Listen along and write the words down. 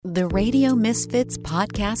The Radio Misfits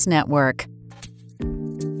Podcast Network.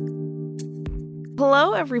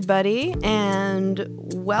 Hello, everybody, and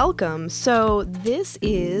welcome. So this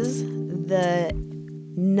is the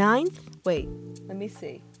let me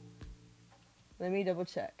see. Let me double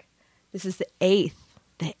check. This is the eighth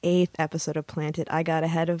episode of Planted. I got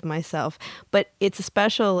ahead of myself, but it's a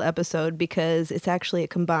special episode because it's actually a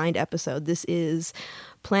combined episode. This is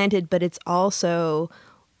Planted, but it's also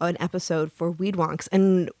an episode for Weed Wonks.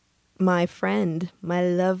 And my friend, my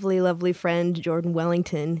lovely friend, Jordan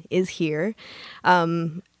Wellington, is here.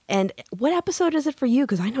 And what episode is it for you?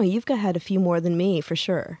 Because I know you've had a few more than me, for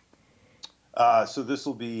sure. So this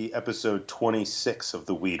will be episode 26 of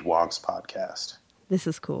the Weed Wonks podcast. This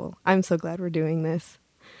is cool. I'm so glad we're doing this.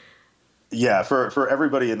 Yeah, for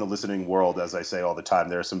everybody in the listening world, as I say all the time,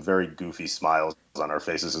 there are some very goofy smiles on our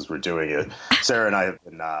faces as we're doing it. Sarah and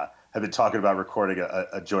I have been talking about recording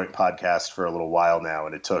a joint podcast for a little while now,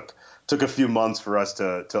 and it took a few months for us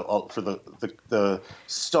for the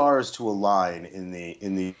stars to align in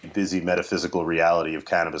the busy metaphysical reality of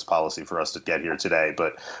cannabis policy for us to get here today.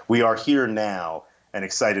 But we are here now and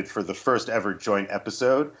excited for the first ever joint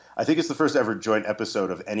episode. I think it's the first ever joint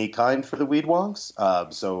episode of any kind for the Weed Wonks.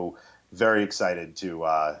 So very excited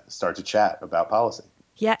to start to chat about policy.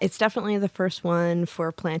 Yeah, it's definitely the first one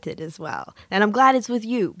for Planted as well. And I'm glad it's with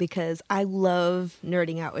you because I love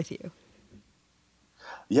nerding out with you.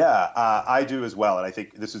 Yeah, I do as well. And I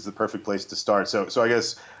think this is the perfect place to start. So I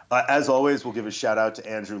guess, as always, we'll give a shout out to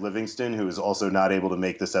Andrew Livingston, who is also not able to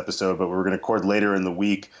make this episode, but we're going to record later in the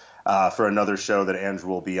week for another show that Andrew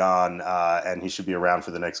will be on, and he should be around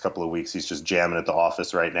for the next couple of weeks. He's just jamming at the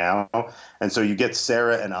office right now. And so you get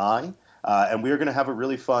Sarah and I. And we are going to have a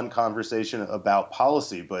really fun conversation about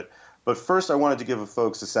policy. But first, I wanted to give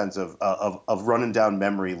folks a sense of running down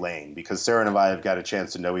memory lane, because Sarah and I have got a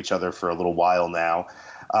chance to know each other for a little while now.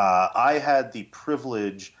 I had the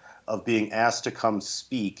privilege of being asked to come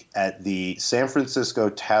speak at the San Francisco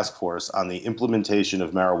Task Force on the implementation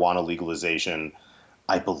of marijuana legalization,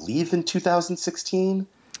 I believe in 2016.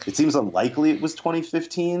 It seems unlikely it was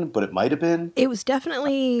 2015, but it might have been. It was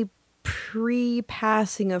definitely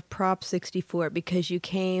pre-passing of Prop 64 because you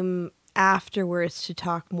came afterwards to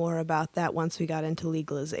talk more about that once we got into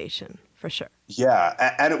legalization, for sure.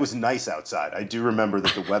 Yeah, and it was nice outside. I do remember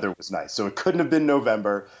that the weather was nice. So it couldn't have been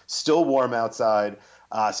November, still warm outside,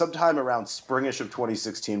 sometime around springish of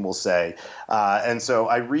 2016, we'll say. And so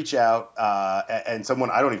I reach out and someone,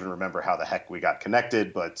 I don't even remember how the heck we got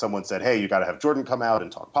connected, but someone said, hey, you got to have Jordan come out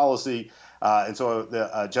and talk policy. And so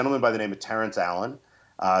a gentleman by the name of Terrence Allen,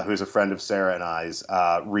 who's a friend of Sarah and I's,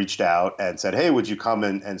 reached out and said, hey, would you come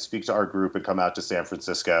and speak to our group and come out to San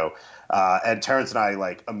Francisco? And Terrence and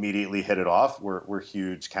I immediately hit it off. We're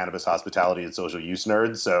huge cannabis hospitality and social use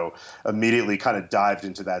nerds, so immediately kind of dived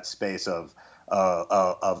into that space of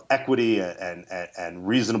equity and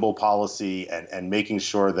reasonable policy and making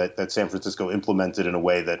sure that San Francisco implemented in a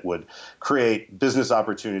way that would create business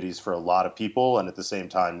opportunities for a lot of people and at the same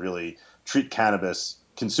time really treat cannabis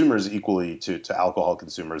consumers equally to alcohol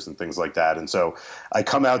consumers and things like that. And so I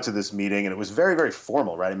come out to this meeting and it was very, very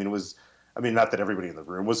formal, right? I mean, not that everybody in the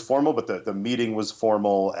room was formal, but the meeting was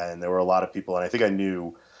formal and there were a lot of people. And I think I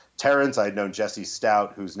knew Terrence. I had known Jesse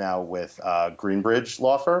Stout, who's now with Greenbridge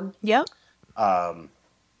Law Firm. Yep.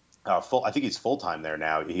 I think he's full-time there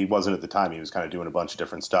now. He wasn't at the time. He was kind of doing a bunch of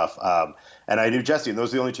different stuff. And I knew Jesse, and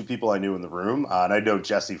those are the only two people I knew in the room. And I know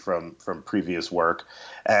Jesse from previous work.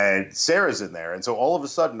 And Sarah's in there. And so all of a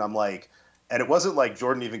sudden I'm like, and it wasn't like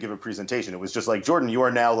Jordan even gave a presentation. It was just like, Jordan, you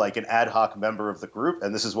are now like an ad hoc member of the group,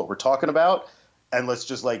 and this is what we're talking about. And let's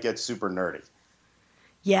just get super nerdy.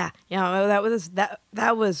 Yeah.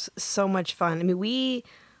 That was so much fun. I mean,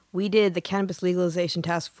 we did the Cannabis Legalization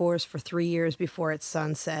Task Force for 3 years before its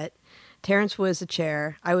sunset. Terrence was the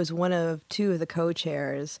chair. I was one of two of the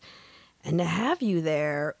co-chairs. And to have you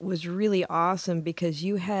there was really awesome because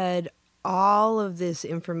you had all of this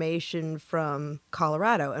information from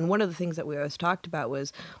Colorado. And one of the things that we always talked about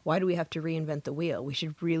was, why do we have to reinvent the wheel? We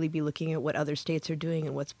should really be looking at what other states are doing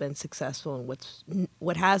and what's been successful and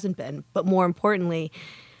what hasn't been. But more importantly,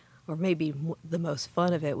 or maybe the most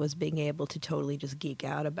fun of it, was being able to totally just geek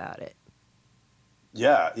out about it.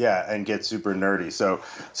 Yeah, and get super nerdy. So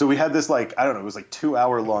we had this it was 2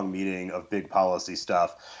 hour long meeting of big policy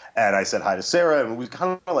stuff. And I said hi to Sarah, and we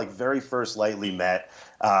kind of very first lightly met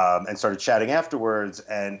and started chatting afterwards.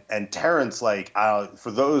 And Terrence,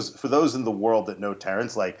 for those in the world that know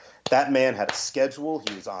Terrence, that man had a schedule.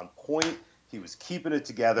 He was on point. He was keeping it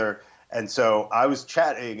together. And so I was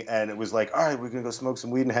chatting, and it was all right, we're going to go smoke some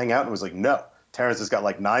weed and hang out. And it was no, Terrence has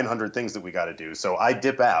got 900 things that we got to do. So I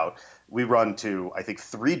dip out. we run to, I think,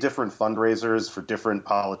 3 different fundraisers for different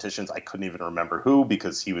politicians. I couldn't even remember who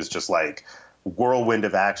because he was just like whirlwind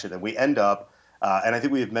of action. And we end up, and I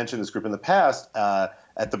think we have mentioned this group in the past,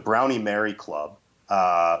 at the Brownie Mary Club,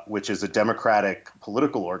 which is a Democratic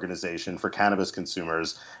political organization for cannabis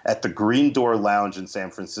consumers, at the Green Door Lounge in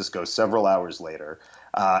San Francisco several hours later.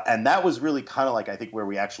 And that was really kind of like, I think, where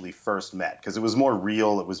we actually first met, because it was more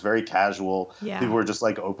real. It was very casual. Yeah. People were just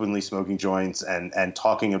like openly smoking joints and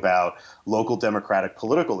talking about local Democratic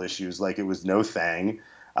political issues like it was no thing.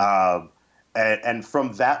 And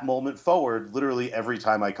from that moment forward, literally every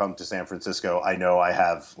time I come to San Francisco, I know I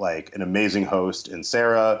have like an amazing host in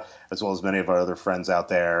Sarah, as well as many of our other friends out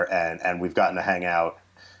there. And we've gotten to hang out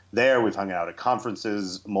there. We've hung out at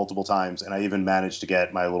conferences multiple times. And I even managed to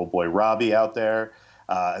get my little boy Robbie out there.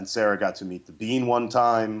 And Sarah got to meet the Bean one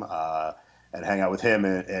time and hang out with him.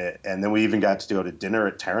 And then we even got to go to dinner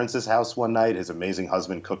at Terrence's house one night. His amazing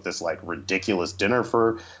husband cooked this like ridiculous dinner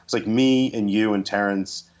for, it was like me and you and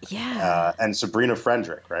Terrence. Yeah. And Sabrina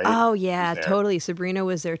Frederick, right? Oh, yeah, totally. Sabrina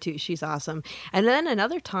was there too. She's awesome. And then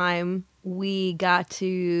another time we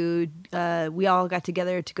all got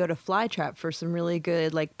together to go to Flytrap for some really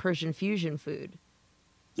good like Persian fusion food.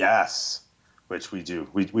 Yes. Which we do.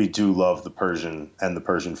 We do love the Persian and the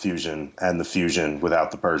Persian fusion and the fusion without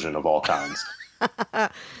the Persian of all kinds.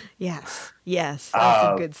 Yes. That's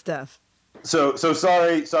some good stuff. So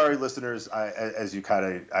sorry, listeners. As you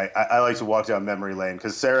I like to walk down memory lane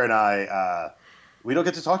because Sarah and I, we don't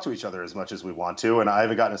get to talk to each other as much as we want to, and I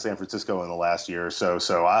haven't gotten to San Francisco in the last year or so.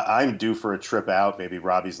 So I'm due for a trip out. Maybe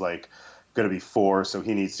Robbie's like going to be 4, so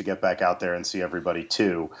he needs to get back out there and see everybody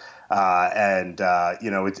too.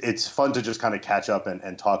 It's fun to just kind of catch up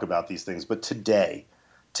and talk about these things. But today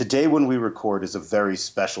when we record is a very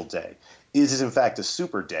special day. It is in fact a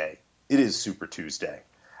super day. It is Super Tuesday.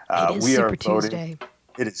 Tuesday.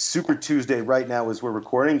 It is Super Tuesday right now as we're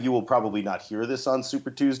recording. You will probably not hear this on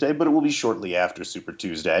Super Tuesday, but it will be shortly after Super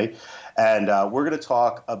Tuesday. And we're going to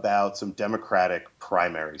talk about some Democratic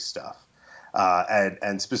primary stuff.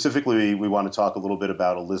 And specifically, we want to talk a little bit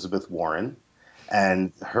about Elizabeth Warren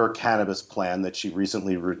and her cannabis plan that she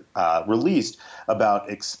recently released about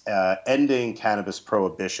ending cannabis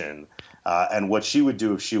prohibition and what she would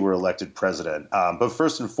do if she were elected president. But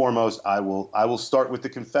first and foremost, I will start with the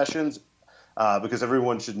confessions because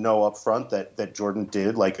everyone should know up front that Jordan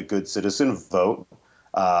did, like a good citizen, vote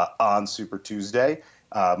on Super Tuesday.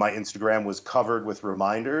 My Instagram was covered with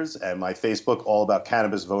reminders, and my Facebook all about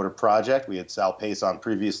Cannabis Voter Project. We had Sal Pace on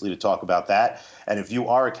previously to talk about that. And if you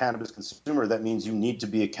are a cannabis consumer, that means you need to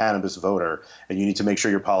be a cannabis voter, and you need to make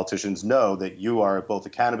sure your politicians know that you are both a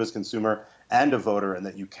cannabis consumer and a voter and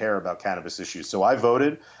that you care about cannabis issues. So I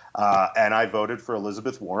voted, and I voted for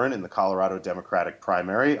Elizabeth Warren in the Colorado Democratic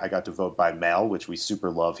primary. I got to vote by mail, which we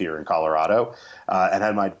super love here in Colorado, and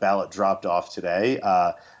had my ballot dropped off today.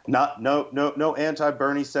 No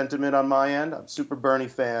anti-Bernie sentiment on my end. I'm a super Bernie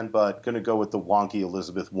fan, but going to go with the wonky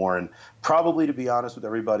Elizabeth Warren. Probably, to be honest with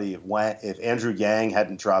everybody, if Andrew Yang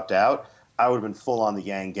hadn't dropped out, I would have been full on the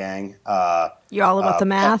Yang gang. You're all about the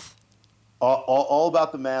math? All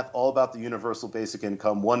about the math, all about the universal basic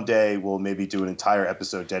income. One day we'll maybe do an entire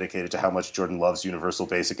episode dedicated to how much Jordan loves universal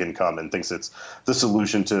basic income and thinks it's the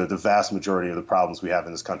solution to the vast majority of the problems we have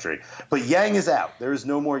in this country. But Yang is out. There is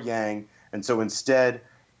no more Yang. And so instead,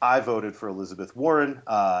 I voted for Elizabeth Warren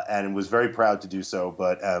and was very proud to do so,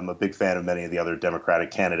 but I'm a big fan of many of the other Democratic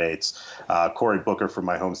candidates. Cory Booker from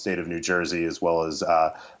my home state of New Jersey, as well as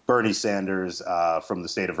Bernie Sanders from the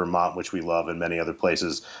state of Vermont, which we love, and many other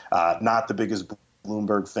places. Not the biggest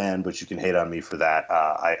Bloomberg fan, but you can hate on me for that.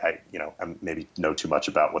 I maybe know too much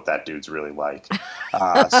about what that dude's really like.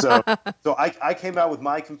 So I came out with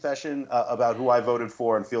my confession about who I voted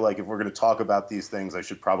for, and feel like if we're going to talk about these things, I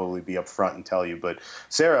should probably be upfront and tell you. But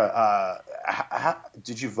Sarah,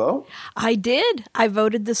 did you vote? I did. I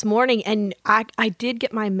voted this morning, and I did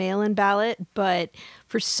get my mail-in ballot, but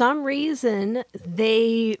for some reason,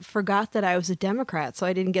 they forgot that I was a Democrat, so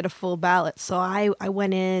I didn't get a full ballot. So I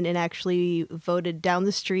went in and actually voted down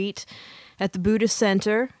the street at the Buddhist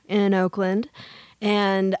Center in Oakland.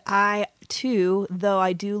 And I, too, though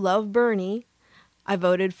I do love Bernie, I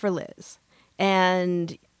voted for Liz.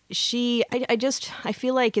 And I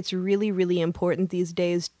feel like it's really, really important these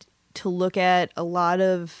days to look at a lot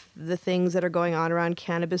of the things that are going on around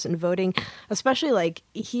cannabis and voting, especially like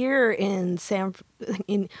here in I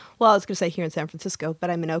was going to say here in San Francisco, but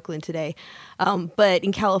I'm in Oakland today. But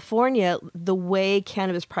in California, the way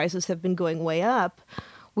cannabis prices have been going way up,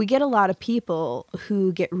 we get a lot of people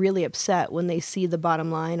who get really upset when they see the bottom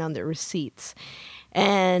line on their receipts.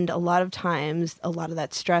 And a lot of times, a lot of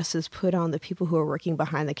that stress is put on the people who are working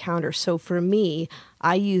behind the counter. So for me,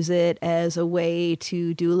 I use it as a way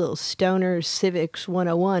to do a little stoner civics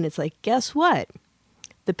 101. It's like, guess what?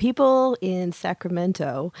 The people in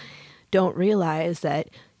Sacramento don't realize that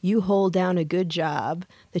you hold down a good job,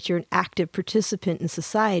 that you're an active participant in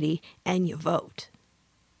society, and you vote.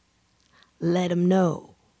 Let them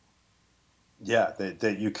know. Yeah,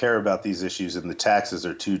 that you care about these issues and the taxes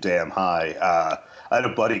are too damn high. I had a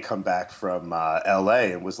buddy come back from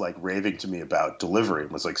LA and was like raving to me about delivery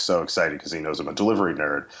and was like so excited because he knows I'm a delivery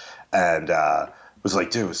nerd. And was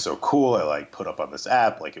like, dude, it was so cool. I like put up on this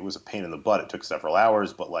app. Like it was a pain in the butt. It took several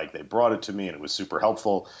hours, but like they brought it to me and it was super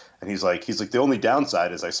helpful. And he's like, the only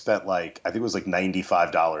downside is I spent like, I think it was like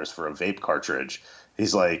 $95 for a vape cartridge.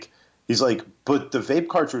 He's like, but the vape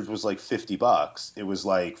cartridge was like $50. It was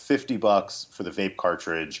like $50 for the vape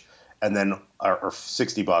cartridge, and then or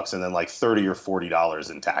 $60, and then like $30 or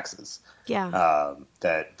 $40 in taxes. Yeah.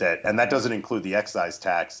 That doesn't include the excise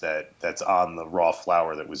tax that's on the raw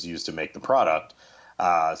flour that was used to make the product.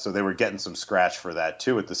 So they were getting some scratch for that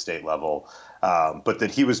too at the state level. But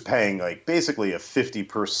that he was paying like basically a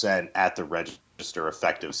 50% at the register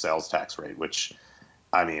effective sales tax rate, which,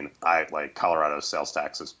 I mean, Colorado's sales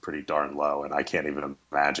tax is pretty darn low, and I can't even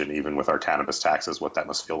imagine, even with our cannabis taxes, what that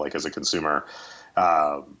must feel like as a consumer,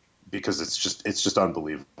 because it's just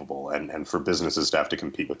unbelievable, and for businesses to have to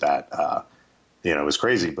compete with that, is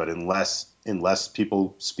crazy. But unless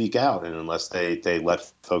people speak out and unless they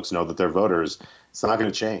let folks know that they're voters, it's not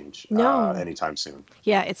going to change anytime soon.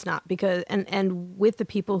 Yeah, it's not, because and with the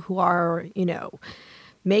people who are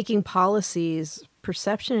making policies,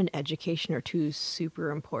 perception and education are two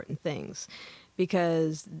super important things,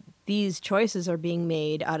 because these choices are being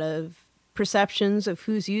made out of perceptions of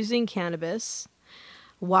who's using cannabis,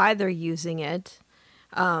 why they're using it.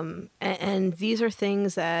 And these are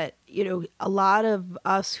things that, a lot of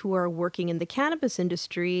us who are working in the cannabis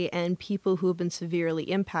industry and people who have been severely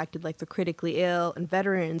impacted, like the critically ill and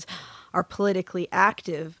veterans, are politically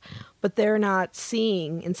active, but they're not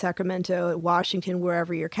seeing in Sacramento, Washington,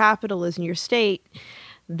 wherever your capital is in your state,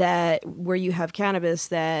 that where you have cannabis,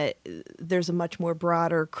 that there's a much more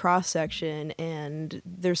broader cross-section, and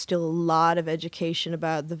there's still a lot of education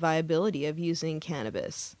about the viability of using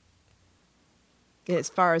cannabis as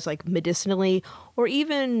far as like medicinally, or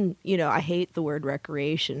even, I hate the word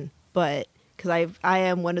recreation, but because I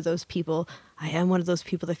am one of those people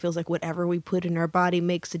that feels like whatever we put in our body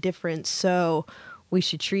makes a difference, so we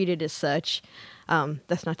should treat it as such.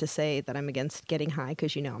 That's not to say that I'm against getting high,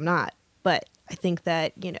 because I'm not. But I think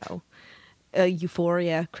that,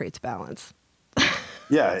 euphoria creates balance.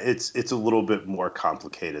 Yeah, it's a little bit more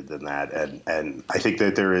complicated than that, and I think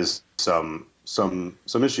that there is some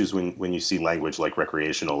issues when you see language like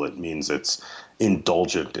recreational. It means it's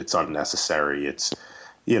indulgent, it's unnecessary, it's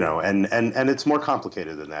and it's more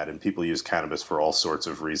complicated than that, and people use cannabis for all sorts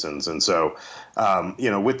of reasons. And so,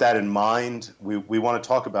 with that in mind, we want to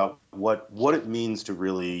talk about what it means to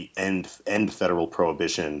really end federal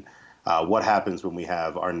prohibition. What happens when we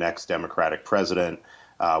have our next Democratic president?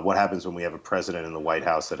 What happens when we have a president in the White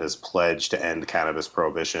House that has pledged to end cannabis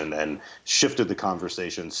prohibition and shifted the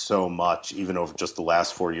conversation so much, even over just the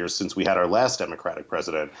last 4 years since we had our last Democratic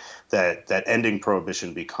president, that ending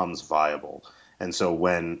prohibition becomes viable. And so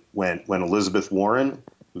when Elizabeth Warren,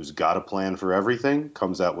 who's got a plan for everything,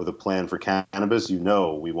 comes out with a plan for cannabis, we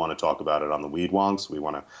want to talk about it on the Weed Wonks. We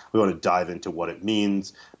want to dive into what it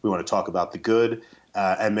means. We want to talk about the good,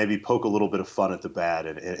 and maybe poke a little bit of fun at the bad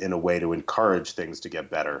in a way to encourage things to get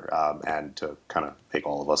better, and to kind of make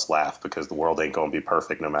all of us laugh, because the world ain't going to be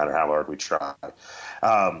perfect no matter how hard we try.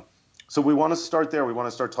 So we want to start there. We want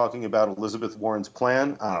to start talking about Elizabeth Warren's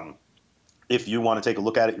plan. If you want to take a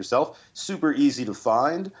look at it yourself, super easy to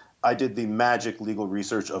find. I did the magic legal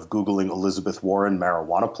research of Googling Elizabeth Warren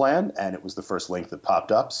marijuana plan, and it was the first link that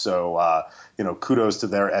popped up. So, kudos to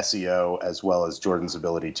their SEO, as well as Jordan's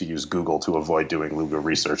ability to use Google to avoid doing legal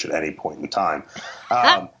research at any point in time,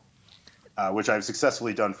 which I've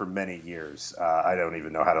successfully done for many years. I don't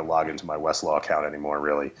even know how to log into my Westlaw account anymore,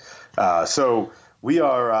 really. So we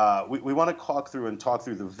are we want to talk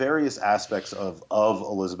through the various aspects of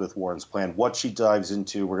Elizabeth Warren's plan, what she dives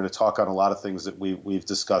into. We're going to talk on a lot of things that we've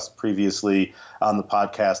discussed previously on the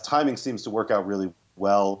podcast. Timing seems to work out really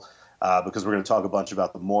well, because we're going to talk a bunch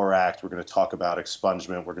about the MORE Act. We're going to talk about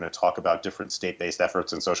expungement. We're going to talk about different state-based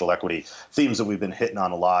efforts in social equity, themes that we've been hitting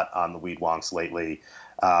on a lot on the Weed Wonks lately.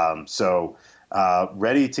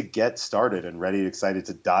 Ready to get started and excited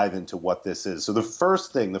to dive into what this is. So the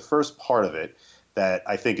first part of it that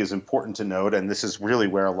I think is important to note, and this is really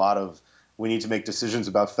where a lot of we need to make decisions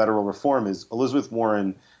about federal reform is Elizabeth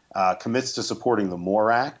Warren commits to supporting the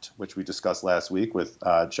MORE Act, which we discussed last week with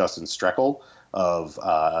Justin Streckel of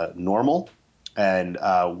NORML. And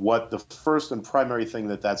what the first and primary thing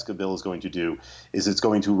that bill is going to do is it's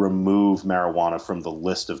going to remove marijuana from the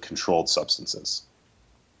list of controlled substances.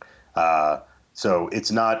 So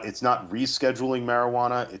it's not rescheduling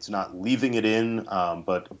marijuana. It's not leaving it in,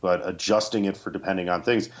 but adjusting it for depending on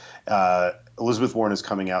things. Elizabeth Warren is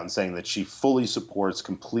coming out and saying that she fully supports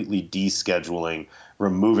completely descheduling,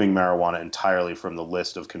 removing marijuana entirely from the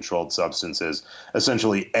list of controlled substances,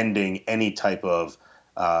 essentially ending any type of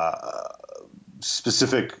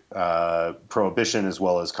specific prohibition, as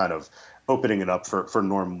well as kind of opening it up for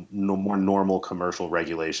more normal commercial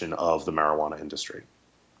regulation of the marijuana industry.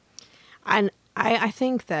 And I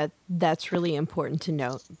think that that's really important to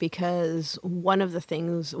note, because one of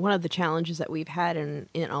the challenges that we've had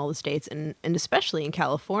in all the states and especially in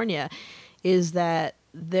California is that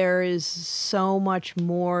there is so much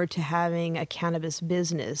more to having a cannabis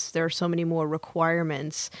business. There are so many more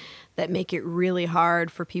requirements that make it really hard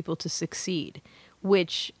for people to succeed,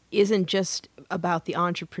 which isn't just about the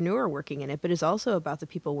entrepreneur working in it, but is also about the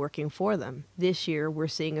people working for them. This year, we're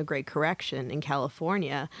seeing a great correction in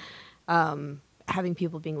California, having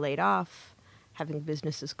people being laid off, having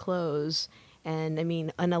businesses close. And I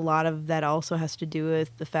mean, and a lot of that also has to do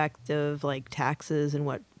with the fact of like taxes and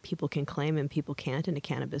what people can claim and people can't in a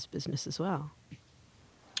cannabis business as well.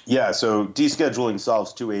 Yeah, so descheduling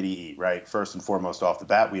solves 280E, right? First and foremost, off the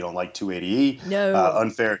bat, we don't like 280E.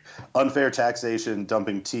 No. Unfair taxation,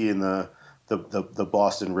 dumping tea in the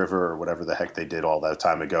Boston River or whatever the heck they did all that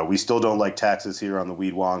time ago. We still don't like taxes here on the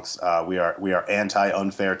weed wonks. We are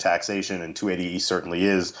anti-unfair taxation, and 280E certainly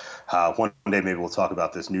is. One day maybe we'll talk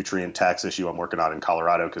about this nutrient tax issue I'm working on in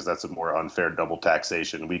Colorado, because that's a more unfair double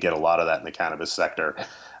taxation. We get a lot of that in the cannabis sector.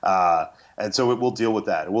 And so it will deal with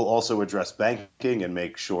that. It will also address banking and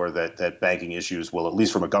make sure that banking issues will, at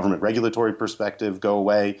least from a government regulatory perspective, go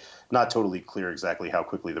away. Not totally clear exactly how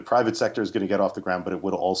quickly the private sector is going to get off the ground, but it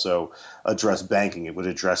would also address banking. It would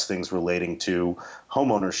address things relating to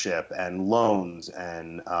homeownership and loans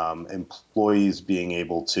and employees being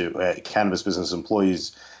able to cannabis business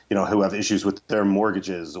employees, who have issues with their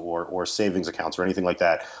mortgages or savings accounts or anything like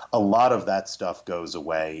that. A lot of that stuff goes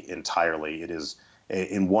away entirely. It is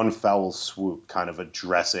in one foul swoop kind of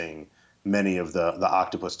addressing many of the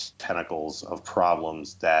octopus tentacles of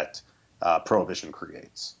problems that prohibition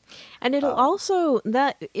creates. And it'll also,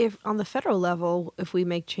 that if on the federal level, if we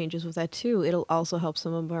make changes with that too, it'll also help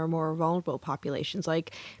some of our more vulnerable populations,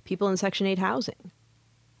 like people in Section 8 housing,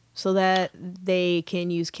 so that they can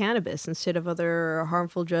use cannabis instead of other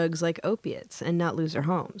harmful drugs like opiates and not lose their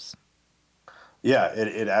homes. Yeah,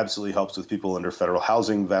 it absolutely helps with people under federal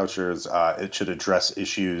housing vouchers. It should address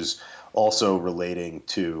issues also relating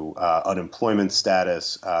to unemployment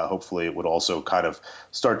status. Hopefully, it would also kind of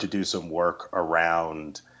start to do some work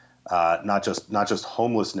around not just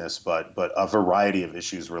homelessness, but a variety of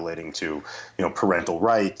issues relating to parental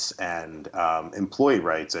rights and employee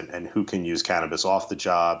rights and who can use cannabis off the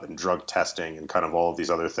job and drug testing and kind of all of these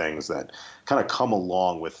other things that kind of come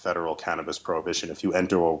along with federal cannabis prohibition. If you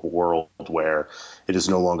enter a world where it is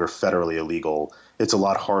no longer federally illegal, it's a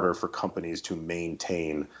lot harder for companies to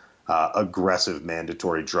maintain aggressive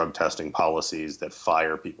mandatory drug testing policies that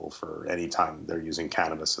fire people for any time they're using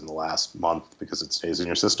cannabis in the last month because it stays in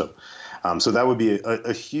your system. So that would be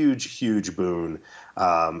a huge, huge boon.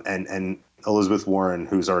 And Elizabeth Warren,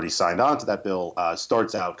 who's already signed on to that bill,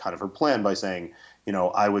 starts out kind of her plan by saying,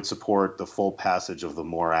 I would support the full passage of the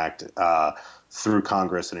MORE Act through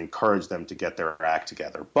Congress and encourage them to get their act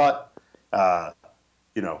together. But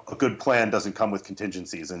a good plan doesn't come with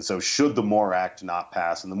contingencies. And so should the MORE Act not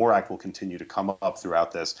pass, and the MORE Act will continue to come up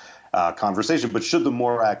throughout this conversation, but should the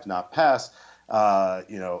MORE Act not pass,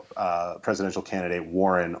 presidential candidate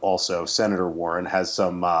Warren, also Senator Warren, has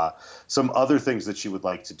some other things that she would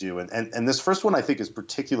like to do. And this first one I think is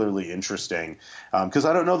particularly interesting because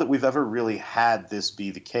I don't know that we've ever really had this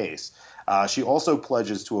be the case. She also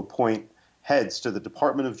pledges to appoint heads to the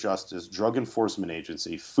Department of Justice, Drug Enforcement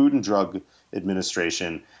Agency, Food and Drug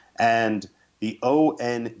Administration, and the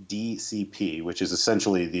ONDCP, which is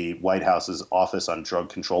essentially the White House's Office on Drug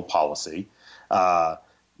Control Policy,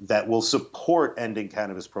 that will support ending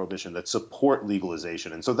cannabis prohibition, that support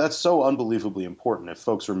legalization. And so that's so unbelievably important. If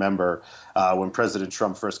folks remember when President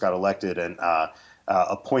Trump first got elected and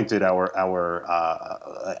appointed our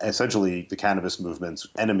essentially the cannabis movement's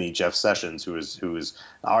enemy, Jeff Sessions, who is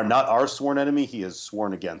not our sworn enemy. He has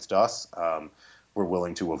sworn against us. We're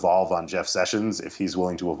willing to evolve on Jeff Sessions if he's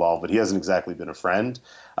willing to evolve, but he hasn't exactly been a friend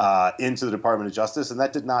into the Department of Justice, and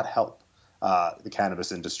that did not help. the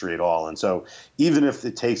cannabis industry at all. And so even if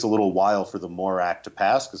it takes a little while for the MORE Act to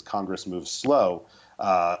pass, because Congress moves slow,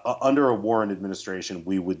 under a Warren administration,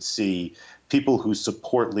 we would see people who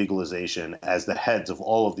support legalization as the heads of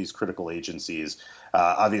all of these critical agencies.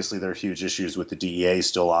 Obviously, there are huge issues with the DEA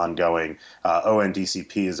still ongoing.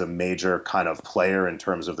 ONDCP is a major kind of player in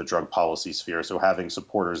terms of the drug policy sphere. So having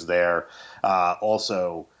supporters there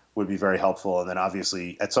also would be very helpful. And then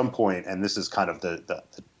obviously at some point, and this is kind of the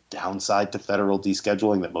downside to federal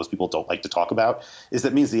descheduling that most people don't like to talk about, is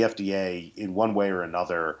that means the FDA in one way or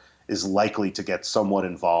another is likely to get somewhat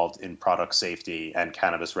involved in product safety and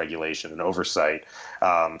cannabis regulation and oversight.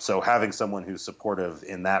 So having someone who's supportive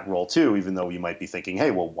in that role too, even though you might be thinking,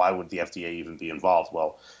 hey, well, why would the FDA even be involved?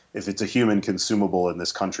 Well, if it's a human consumable in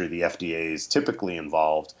this country, the FDA is typically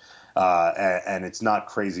involved. And it's not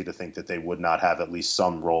crazy to think that they would not have at least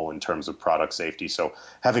some role in terms of product safety. So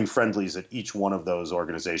having friendlies at each one of those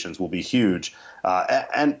organizations will be huge.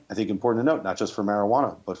 And I think important to note, not just for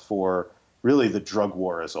marijuana, but for really the drug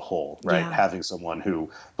war as a whole, right? Yeah. Having someone who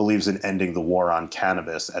believes in ending the war on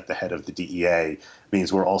cannabis at the head of the DEA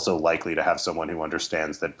means we're also likely to have someone who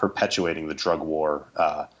understands that perpetuating the drug war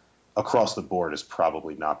across the board is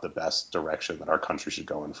probably not the best direction that our country should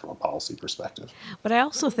go in from a policy perspective. But I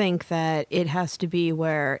also think that it has to be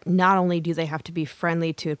where not only do they have to be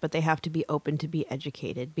friendly to it, but they have to be open to be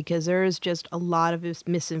educated, because there is just a lot of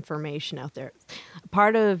misinformation out there.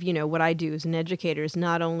 Part of, what I do as an educator is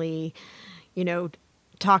not only,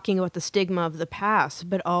 talking about the stigma of the past,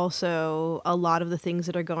 but also a lot of the things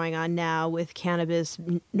that are going on now with cannabis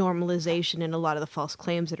normalization and a lot of the false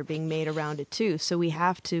claims that are being made around it too. So we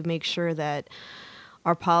have to make sure that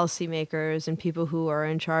our policymakers and people who are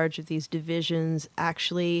in charge of these divisions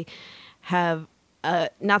actually have,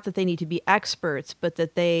 not that they need to be experts, but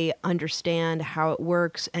that they understand how it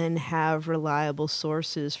works and have reliable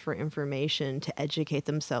sources for information to educate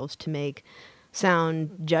themselves to make sound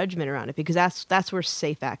judgment around it, because that's where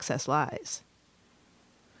safe access lies.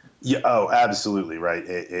 Yeah. Oh, absolutely right.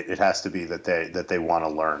 It has to be that they want to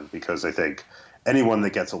learn, because I think anyone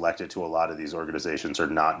that gets elected to a lot of these organizations are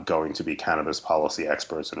not going to be cannabis policy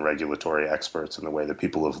experts and regulatory experts in the way that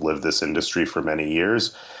people have lived this industry for many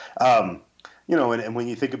years. And when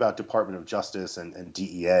you think about Department of Justice and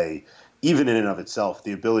DEA, even in and of itself,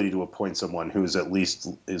 the ability to appoint someone who's at least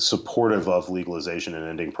is supportive of legalization and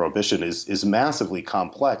ending prohibition is massively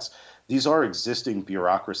complex. These are existing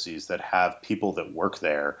bureaucracies that have people that work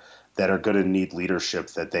there that are going to need leadership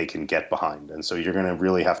that they can get behind. And so you're going to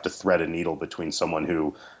really have to thread a needle between someone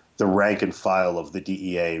who the rank and file of the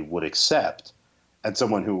DEA would accept and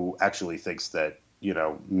someone who actually thinks that,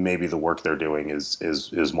 maybe the work they're doing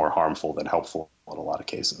is more harmful than helpful in a lot of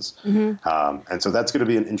cases. Mm-hmm. And so that's going to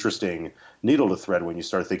be an interesting needle to thread when you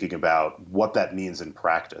start thinking about what that means in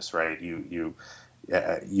practice, right? You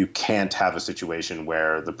can't have a situation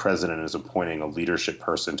where the president is appointing a leadership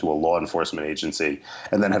person to a law enforcement agency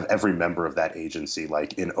and then have every member of that agency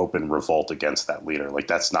like in open revolt against that leader. Like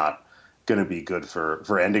that's not going to be good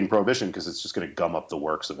for ending prohibition, because it's just going to gum up the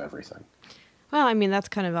works of everything. Well, I mean, that's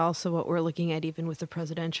kind of also what we're looking at even with the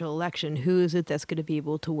presidential election. Who is it that's going to be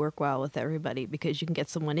able to work well with everybody? Because you can get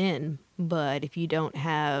someone in, but if you don't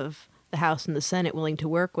have the House and the Senate willing to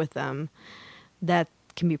work with them, that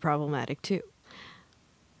can be problematic too.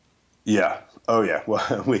 Yeah. Oh, yeah.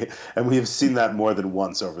 Well, we have seen that more than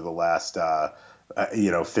once over the last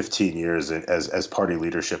 15 years as party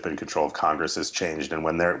leadership and control of Congress has changed, and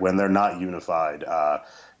when they're not unified,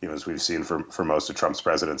 as we've seen for most of Trump's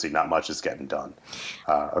presidency, not much is getting done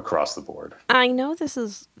across the board. I know this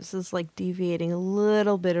is like deviating a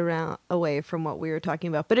little bit away from what we were talking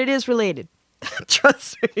about, but it is related.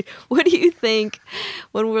 Trust me. What do you think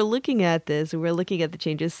when we're looking at this? We're looking at the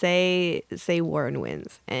changes. Say Warren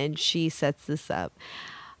wins and she sets this up.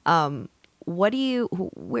 Where do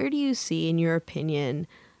you see, in your opinion,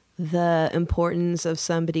 the importance of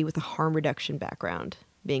somebody with a harm reduction background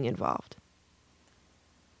being involved?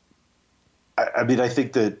 I mean, I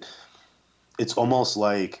think that it's almost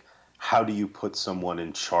like, how do you put someone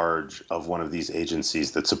in charge of one of these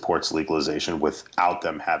agencies that supports legalization without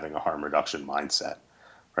them having a harm reduction mindset,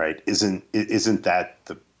 right? Isn't that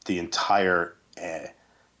the entire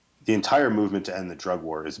movement to end the drug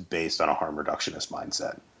war is based on a harm reductionist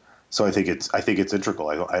mindset? So I think it's integral.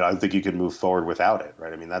 I don't think you can move forward without it,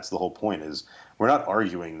 right? I mean, that's the whole point. Is we're not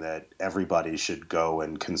arguing that everybody should go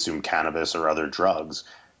and consume cannabis or other drugs.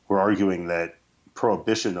 We're arguing that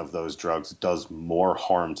prohibition of those drugs does more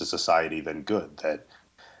harm to society than good,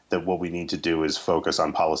 that what we need to do is focus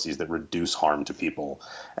on policies that reduce harm to people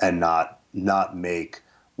and not make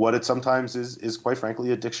what it sometimes is quite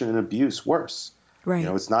frankly addiction and abuse worse. Right.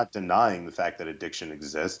 It's not denying the fact that addiction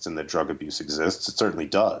exists and that drug abuse exists. It certainly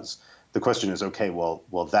does. The question is, okay, well,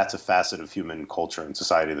 that's a facet of human culture and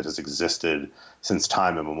society that has existed since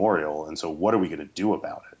time immemorial. And so what are we going to do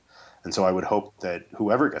about it? And so I would hope that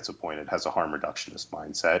whoever gets appointed has a harm reductionist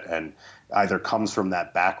mindset and either comes from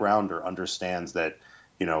that background or understands that,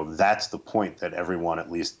 that's the point that everyone,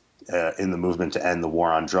 at least in the movement to end the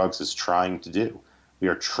war on drugs, is trying to do. We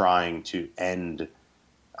are trying to end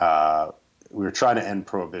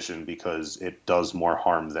prohibition because it does more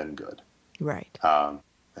harm than good. Right.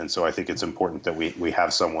 And so I think it's important that we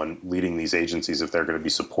have someone leading these agencies, if they're going to be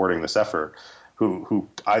supporting this effort, who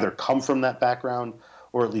either come from that background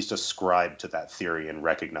or at least ascribe to that theory and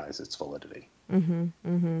recognize its validity. Mm-hmm,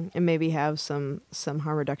 mm-hmm. And maybe have some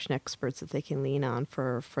harm reduction experts that they can lean on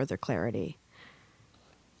for further clarity.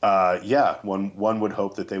 One would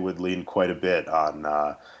hope that they would lean quite a bit on,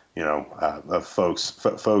 folks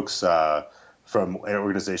from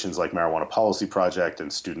organizations like Marijuana Policy Project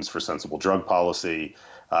and Students for Sensible Drug Policy,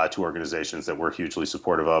 to organizations that we're hugely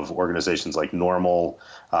supportive of, organizations like NORML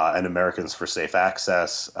and Americans for Safe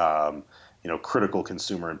Access, critical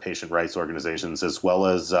consumer and patient rights organizations, as well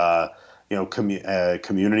as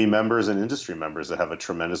community members and industry members that have a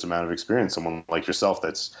tremendous amount of experience. Someone like yourself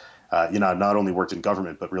that's not only worked in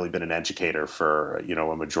government but really been an educator for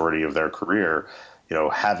a majority of their career.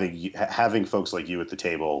 Having folks like you at the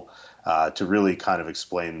table to really kind of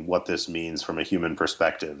explain what this means from a human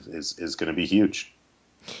perspective is going to be huge.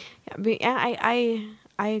 I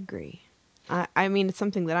agree. I mean, it's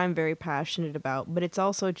something that I'm very passionate about, but it's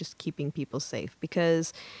also just keeping people safe,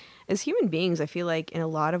 because as human beings, I feel like in a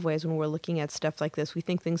lot of ways when we're looking at stuff like this, we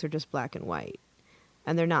think things are just black and white,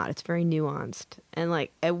 and they're not. It's very nuanced. And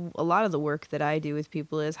like a lot of the work that I do with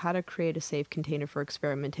people is how to create a safe container for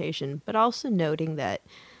experimentation, but also noting that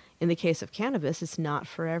in the case of cannabis, it's not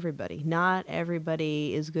for everybody. Not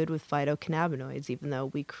everybody is good with phytocannabinoids, even though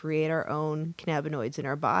we create our own cannabinoids in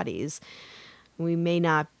our bodies. We may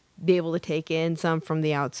not be able to take in some from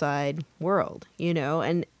the outside world,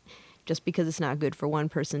 and just because it's not good for one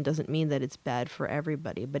person doesn't mean that it's bad for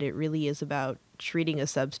everybody. But it really is about treating a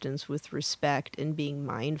substance with respect and being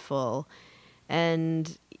mindful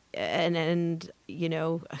and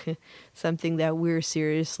something that we're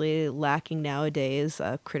seriously lacking nowadays,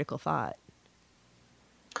 critical thought.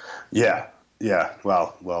 Yeah.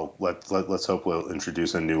 Well, let's hope we'll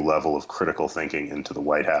introduce a new level of critical thinking into the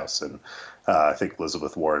White House, and I think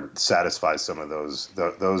Elizabeth Warren satisfies some of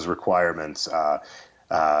those requirements.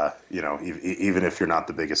 Even if you're not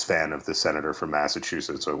the biggest fan of the senator from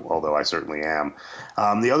Massachusetts, although I certainly am.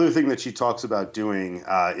 The other thing that she talks about doing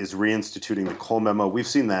is reinstituting the Cole Memo. We've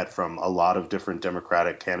seen that from a lot of different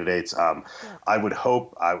Democratic candidates. I would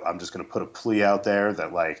hope, I'm just going to put a plea out there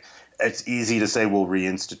that it's easy to say we'll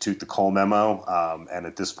reinstitute the Cole Memo. And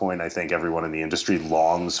at this point, I think everyone in the industry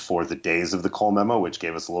longs for the days of the Cole Memo, which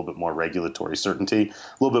gave us a little bit more regulatory certainty,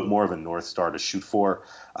 a little bit more of a North Star to shoot for.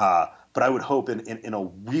 But I would hope in a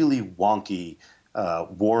really wonky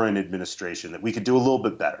Warren administration that we could do a little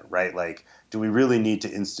bit better, right? Like, do we really need to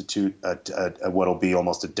institute what'll be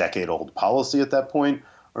almost a decade-old policy at that point?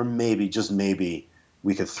 Or maybe, just maybe,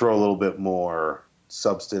 we could throw a little bit more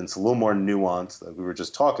substance, a little more nuance that we were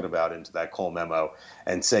just talking about into that Cole Memo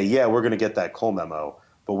and say, yeah, we're going to get that Cole Memo,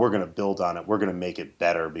 but we're going to build on it. We're going to make it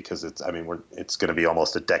better because it's going to be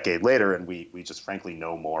almost a decade later, and we just frankly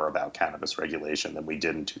know more about cannabis regulation than we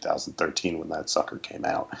did in 2013 when that sucker came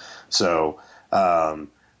out. So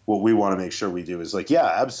what we want to make sure we do is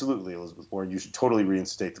absolutely, Elizabeth Warren, you should totally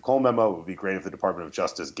reinstate the Cole Memo. It would be great if the Department of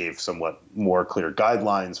Justice gave somewhat more clear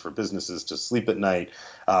guidelines for businesses to sleep at night.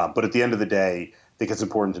 But at the end of the day, I think it's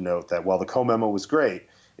important to note that while the Cole Memo was great,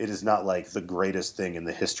 it is not like the greatest thing in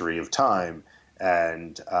the history of time.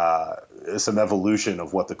 And some evolution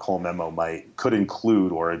of what the Cole Memo could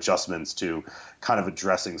include, or adjustments to kind of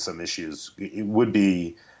addressing some issues, it would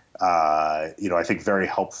be, I think, very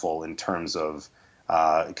helpful in terms of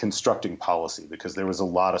constructing policy, because there was a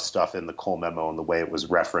lot of stuff in the Cole Memo and the way it was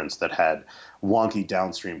referenced that had wonky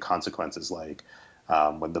downstream consequences, like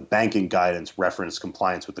when the banking guidance referenced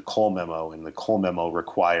compliance with the Cole Memo, and the Cole Memo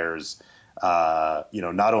requires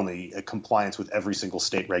not only a compliance with every single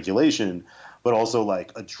state regulation, but also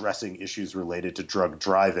addressing issues related to drug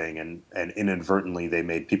driving, and inadvertently they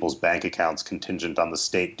made people's bank accounts contingent on the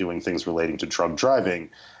state doing things relating to drug driving.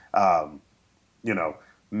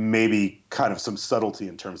 Maybe kind of some subtlety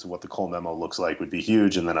in terms of what the Cole Memo looks like would be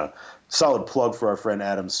huge. And then a solid plug for our friend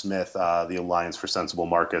Adam Smith, the Alliance for Sensible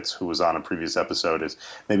Markets, who was on a previous episode, is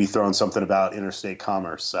maybe throwing something about interstate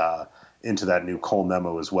commerce into that new Cole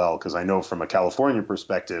Memo as well. Because I know from a California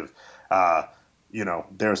perspective,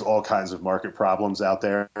 there's all kinds of market problems out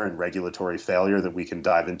there and regulatory failure that we can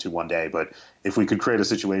dive into one day. But if we could create a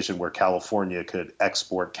situation where California could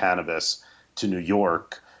export cannabis to New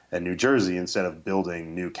York and New Jersey instead of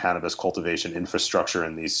building new cannabis cultivation infrastructure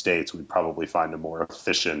in these states, we'd probably find a more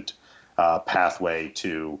efficient pathway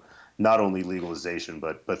to not only legalization,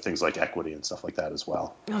 but things like equity and stuff like that as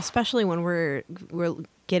well. Especially when we're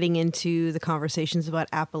getting into the conversations about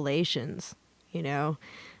appellations, I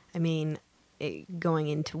mean, going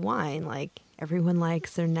into wine, like everyone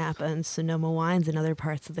likes their Napa and Sonoma wines in other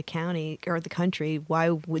parts of the county or the country. Why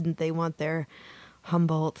wouldn't they want their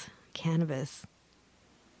Humboldt cannabis?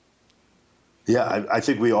 Yeah, I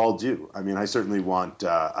think we all do. I mean, I certainly want.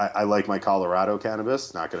 I like my Colorado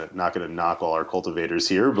cannabis. Not gonna knock all our cultivators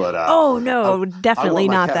here, but oh no, definitely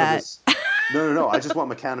not cannabis. That. No. I just want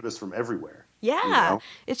my cannabis from everywhere. Yeah,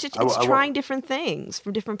 it's just trying different things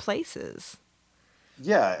from different places.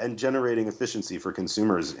 Yeah, and generating efficiency for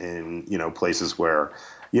consumers in places where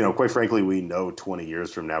quite frankly, we know 20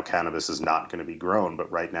 years from now cannabis is not going to be grown, but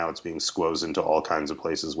right now it's being squozed into all kinds of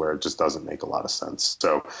places where it just doesn't make a lot of sense.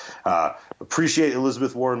 So appreciate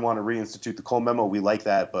Elizabeth Warren want to reinstitute the Cole Memo. We like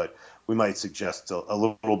that, but we might suggest a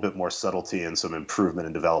little bit more subtlety and some improvement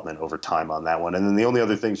and development over time on that one. And then the only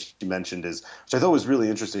other thing she mentioned is, which I thought was really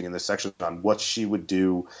interesting in this section on what she would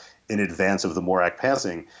do in advance of the MORE Act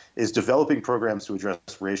passing, is developing programs to address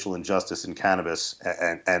racial injustice in cannabis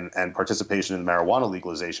and participation in marijuana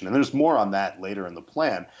legalization. And there's more on that later in the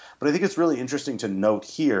plan. But I think it's really interesting to note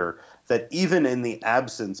here that even in the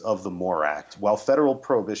absence of the MORE Act, while federal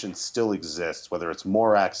prohibition still exists, whether it's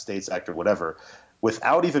MORE Act, States Act, or whatever,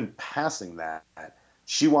 without even passing that,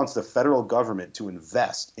 she wants the federal government to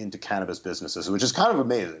invest into cannabis businesses, which is kind of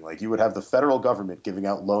amazing. Like, you would have the federal government giving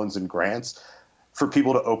out loans and grants for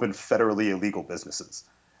people to open federally illegal businesses,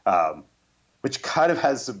 which kind of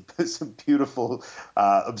has some beautiful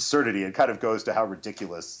absurdity, and kind of goes to how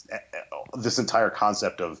ridiculous this entire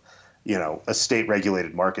concept of, a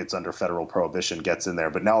state-regulated markets under federal prohibition gets in there.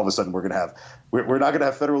 But now all of a sudden we're not going to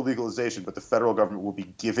have federal legalization, but the federal government will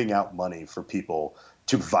be giving out money for people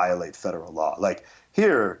to violate federal law. Like,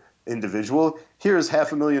 here, individual, here's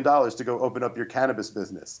 $500,000 to go open up your cannabis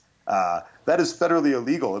business. That is federally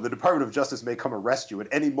illegal, and the Department of Justice may come arrest you at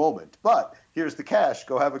any moment. But here's the cash.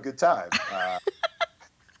 Go have a good time.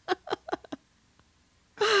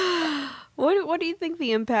 What do you think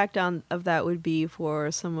the impact of that would be for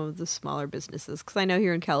some of the smaller businesses? Because I know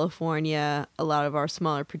here in California, a lot of our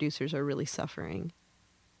smaller producers are really suffering.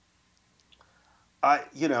 I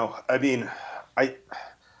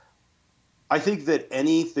think that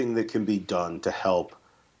anything that can be done to help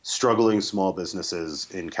struggling small businesses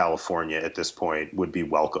in California at this point would be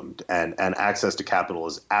welcomed. And access to capital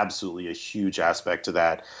is absolutely a huge aspect to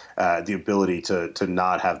that. The ability to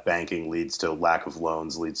not have banking leads to lack of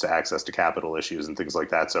loans, leads to access to capital issues and things like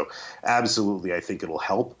that. So absolutely, I think it'll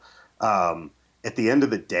help. At the end of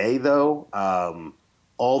the day, though,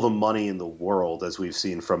 all the money in the world, as we've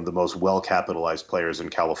seen from the most well-capitalized players in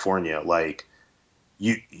California, like,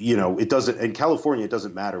 it doesn't, in California, it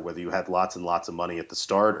doesn't matter whether you had lots and lots of money at the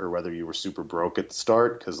start or whether you were super broke at the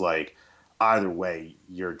start, because, like, either way,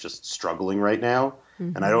 you're just struggling right now.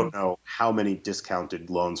 Mm-hmm. And I don't know how many discounted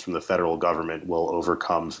loans from the federal government will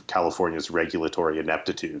overcome California's regulatory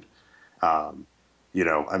ineptitude.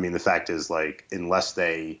 The fact is, like, unless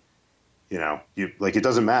they, it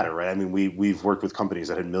doesn't matter, right? I mean, we've worked with companies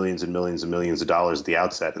that had millions and millions and millions of dollars at the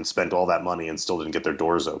outset and spent all that money and still didn't get their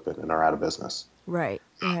doors open and are out of business. Right.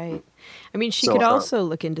 I mean, she could also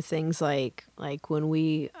look into things like when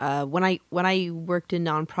when I worked in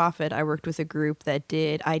nonprofit, I worked with a group that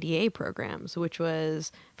did IDA programs, which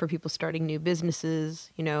was for people starting new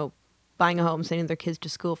businesses, buying a home, sending their kids to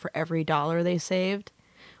school. For every dollar they saved,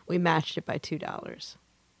 we matched it by $2.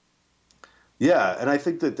 Yeah, and I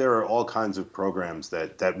think that there are all kinds of programs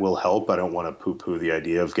that will help. I don't want to poo-poo the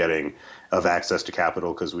idea of access to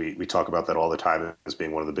capital, because we talk about that all the time as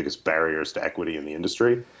being one of the biggest barriers to equity in the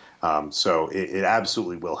industry. So it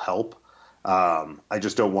absolutely will help. I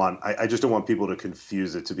just don't want people to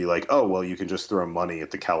confuse it to be like, oh, well, you can just throw money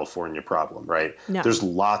at the California problem, right? No. There's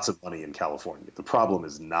lots of money in California. The problem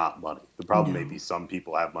is not money. The problem may be some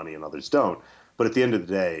people have money and others don't. But at the end of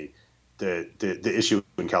the day, the issue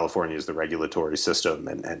in California is the regulatory system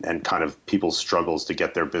and kind of people's struggles to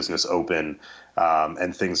get their business open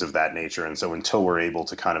and things of that nature. And so until we're able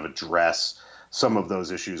to kind of address some of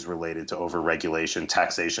those issues related to overregulation,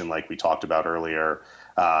 taxation, like we talked about earlier,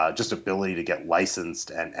 just ability to get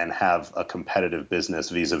licensed and have a competitive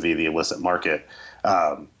business vis-a-vis the illicit market,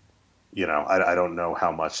 I don't know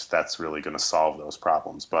how much that's really going to solve those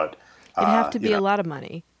problems. But it'd have to be a lot of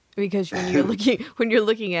money. Because when you're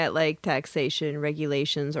looking at like taxation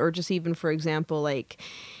regulations, or just even, for example, like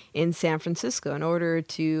in San Francisco, in order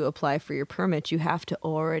to apply for your permit, you have to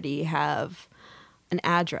already have an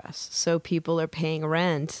address. So people are paying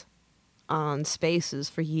rent on spaces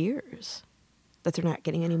for years that they're not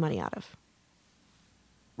getting any money out of.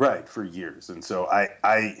 Right, for years. And so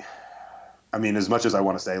I mean, as much as I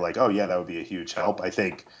want to say like, oh yeah, that would be a huge help, I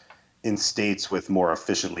think in states with more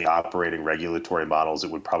efficiently operating regulatory models, it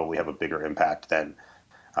would probably have a bigger impact than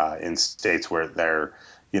in states where they're,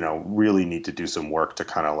 really need to do some work to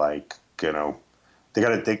kind of like, they got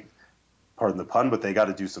to think, pardon the pun, but they got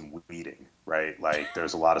to do some weeding, right? Like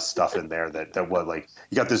there's a lot of stuff in there that what, like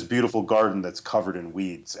you got this beautiful garden that's covered in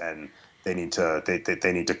weeds, and they need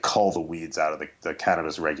to cull the weeds out of the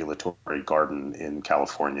cannabis regulatory garden in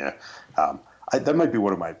California. That might be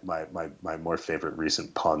one of my more favorite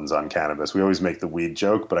recent puns on cannabis. We always make the weed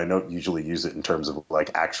joke, but I don't usually use it in terms of like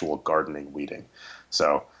actual gardening weeding.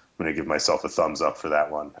 So I'm going to give myself a thumbs up for that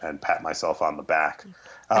one and pat myself on the back.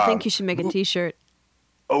 I think you should make a T-shirt.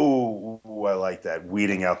 Oh, I like that.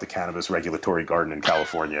 Weeding out the cannabis regulatory garden in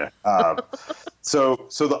California. So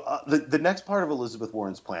the next part of Elizabeth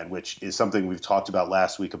Warren's plan, which is something we've talked about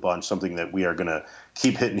last week a bunch, something that we are going to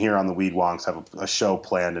keep hitting here on the Weed Wonks, have a show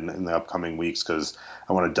planned in the upcoming weeks because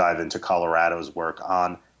I want to dive into Colorado's work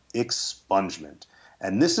on expungement.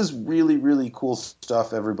 And this is really, really cool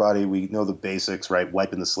stuff, everybody. We know the basics, right?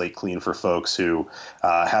 Wiping the slate clean for folks who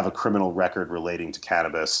have a criminal record relating to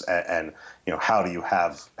cannabis. And how do you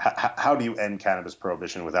end cannabis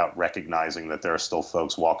prohibition without recognizing that there are still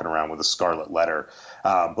folks walking around with a scarlet letter?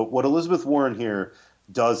 But what Elizabeth Warren here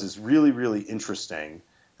does is really, really interesting,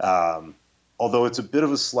 although it's a bit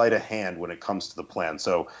of a sleight of hand when it comes to the plan.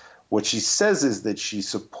 So what she says is that she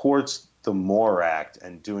supports the MORE Act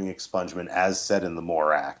and doing expungement as said in the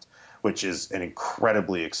MORE Act, which is an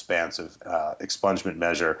incredibly expansive expungement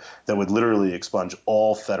measure that would literally expunge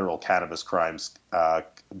all federal cannabis crimes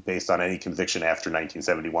based on any conviction after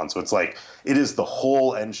 1971. So it's like it is the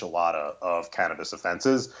whole enchilada of cannabis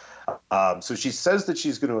offenses. So she says that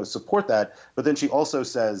she's going to support that, but then she also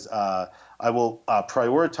says, I will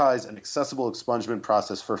prioritize an accessible expungement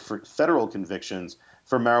process for federal convictions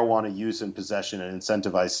for marijuana use and possession and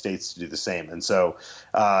incentivize states to do the same. And so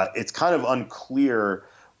it's kind of unclear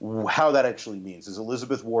how that actually means. Is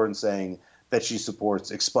Elizabeth Warren saying that she supports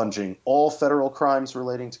expunging all federal crimes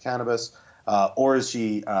relating to cannabis, or is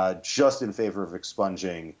she just in favor of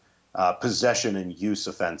expunging possession and use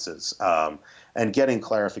offenses? And getting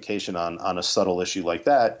clarification on a subtle issue like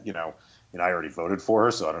that, I already voted for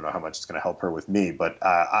her, so I don't know how much it's going to help her with me. But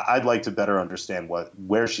I'd like to better understand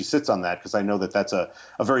where she sits on that, because I know that that's a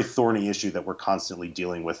very thorny issue that we're constantly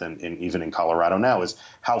dealing with, even in Colorado now, is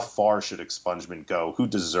how far should expungement go? Who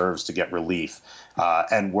deserves to get relief?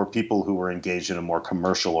 And were people who were engaged in a more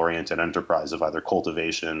commercial-oriented enterprise of either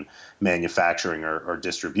cultivation, manufacturing, or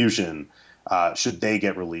distribution, should they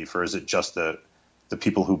get relief, or is it just the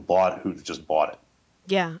people who just bought it?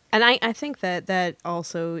 Yeah, and I think that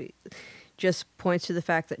also just points to the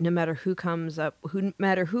fact that no matter who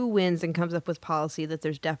wins and comes up with policy, that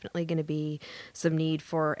there's definitely going to be some need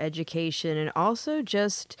for education, and also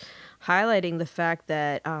just highlighting the fact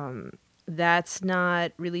that that's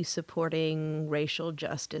not really supporting racial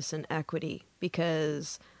justice and equity,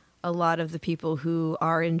 because a lot of the people who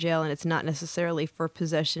are in jail, and it's not necessarily for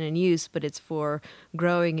possession and use, but it's for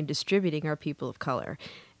growing and distributing, are people of color.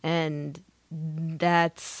 And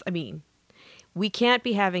we can't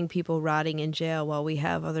be having people rotting in jail while we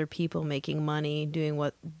have other people making money doing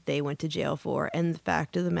what they went to jail for. And the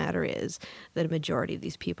fact of the matter is that a majority of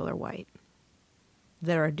these people are white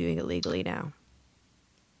that are doing it legally now.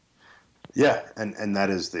 Yeah, and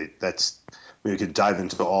we could dive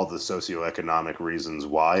into all the socioeconomic reasons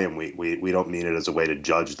why, and we don't mean it as a way to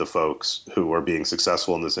judge the folks who are being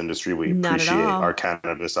successful in this industry. We appreciate our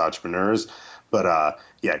cannabis entrepreneurs. But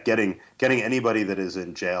getting anybody that is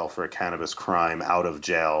in jail for a cannabis crime out of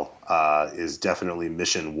jail is definitely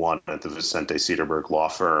mission one at the Vicente Cederberg law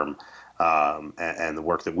firm, and the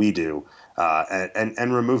work that we do.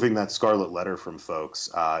 And removing that scarlet letter from folks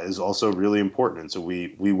is also really important. And so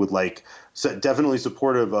we would definitely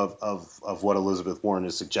supportive of what Elizabeth Warren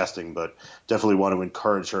is suggesting, but definitely want to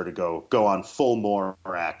encourage her to go on full MORE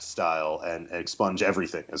Act style and expunge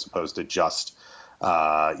everything as opposed to just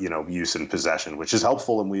use and possession, which is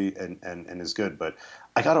helpful and is good. But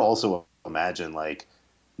I got to also imagine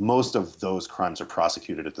most of those crimes are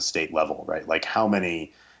prosecuted at the state level, right? Like how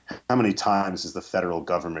many times is the federal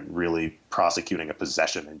government really prosecuting a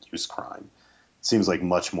possession and use crime? It seems like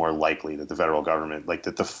much more likely that the federal government,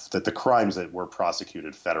 that the crimes that were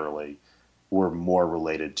prosecuted federally were more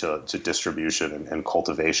related to distribution and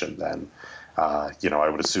cultivation than, I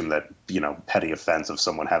would assume that, petty offense of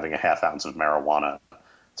someone having a half ounce of marijuana,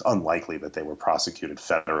 it's unlikely that they were prosecuted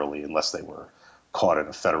federally unless they were caught in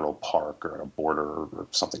a federal park or at a border or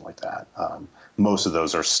something like that. Most of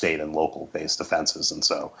those are state and local based offenses. And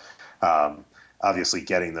so obviously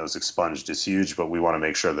getting those expunged is huge, but we want to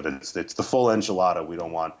make sure that it's the full enchilada. We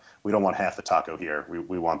don't want half the taco here.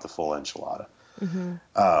 We want the full enchilada.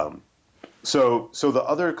 Mm-hmm. So the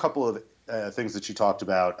other couple of things that you talked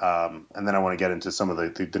about, and then I want to get into some of the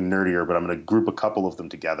nerdier, but I'm going to group a couple of them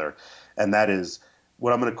together. And that is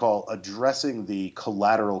what I'm going to call addressing the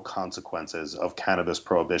collateral consequences of cannabis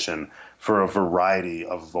prohibition for a variety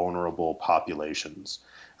of vulnerable populations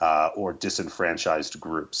or disenfranchised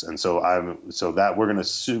groups. And so we're going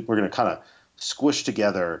to kind of squish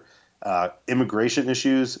together immigration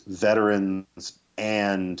issues, veterans,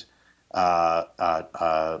 and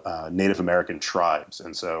Native American tribes.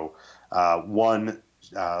 And so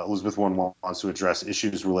Elizabeth Warren wants to address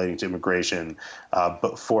issues relating to immigration,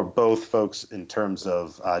 but for both folks in terms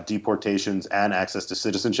of deportations and access to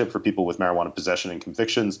citizenship for people with marijuana possession and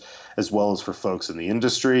convictions, as well as for folks in the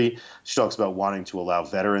industry. She talks about wanting to allow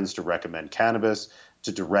veterans to recommend cannabis,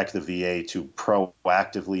 to direct the VA to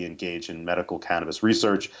proactively engage in medical cannabis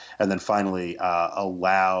research, and then finally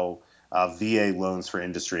allow VA loans for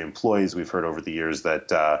industry employees. We've heard over the years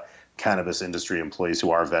that cannabis industry employees who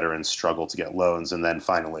are veterans struggle to get loans. And then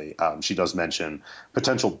finally, she does mention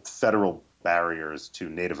potential federal barriers to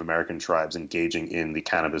Native American tribes engaging in the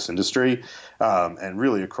cannabis industry. And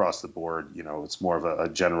really across the board, it's more of a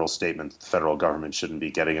general statement that the federal government shouldn't be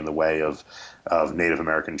getting in the way of Native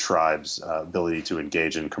American tribes' ability to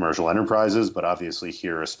engage in commercial enterprises. But obviously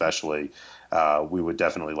here especially, we would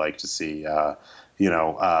definitely like to see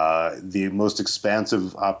the most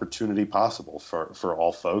expansive opportunity possible for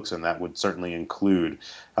all folks. And that would certainly include,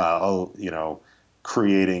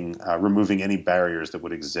 removing any barriers that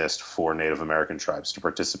would exist for Native American tribes to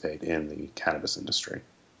participate in the cannabis industry.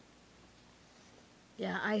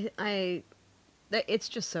 Yeah, it's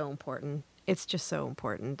just so important. It's just so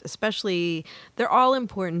important, especially, they're all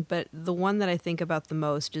important, but the one that I think about the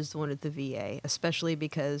most is the one at the VA, especially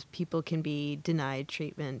because people can be denied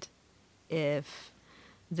treatment if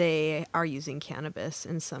they are using cannabis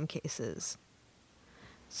in some cases.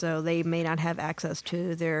 So they may not have access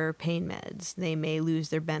to their pain meds. They may lose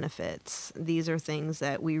their benefits. These are things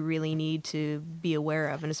that we really need to be aware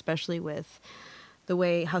of, and especially with the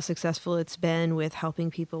way how successful it's been with helping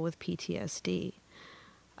people with PTSD.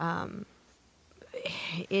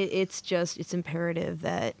 It's imperative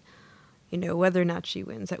that, whether or not she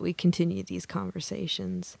wins, that we continue these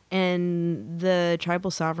conversations. And the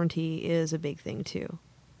tribal sovereignty is a big thing too.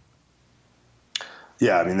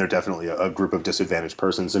 Yeah, I mean, they're definitely a group of disadvantaged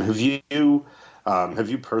persons. And have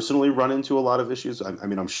you personally run into a lot of issues? I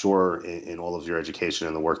mean, I'm sure in all of your education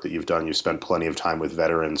and the work that you've done, you've spent plenty of time with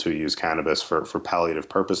veterans who use cannabis for palliative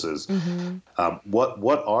purposes. Mm-hmm.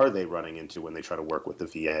 What are they running into when they try to work with the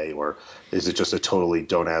VA, or is it just a totally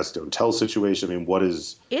don't ask, don't tell situation? I mean,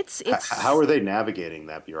 how are they navigating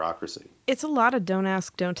that bureaucracy? It's a lot of don't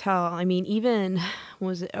ask, don't tell. I mean, even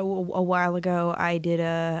a while ago, I did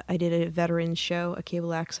a veterans show, a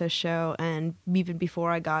cable access show, and even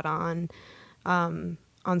before I got on the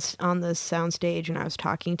soundstage, and I was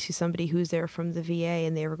talking to somebody who's there from the VA,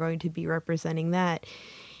 and they were going to be representing that.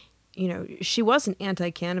 She wasn't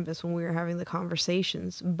anti-cannabis when we were having the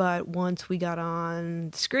conversations, but once we got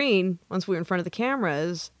on screen, once we were in front of the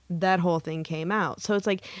cameras, that whole thing came out. So it's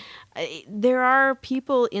like, there are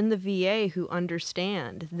people in the VA who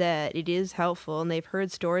understand that it is helpful, and they've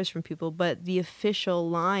heard stories from people, but the official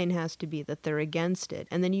line has to be that they're against it.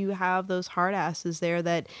 And then you have those hard asses there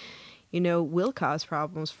that, will cause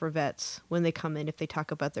problems for vets when they come in if they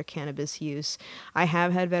talk about their cannabis use. I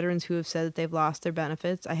have had veterans who have said that they've lost their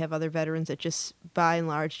benefits. I have other veterans that just, by and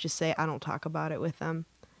large, just say, I don't talk about it with them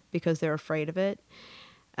because they're afraid of it.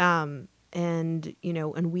 And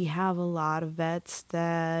we have a lot of vets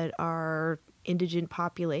that are indigent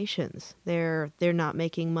populations. They're not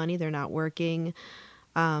making money. They're not working.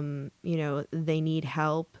 They need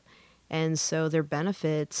help. And so their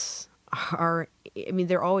benefits are,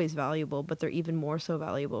 they're always valuable, but they're even more so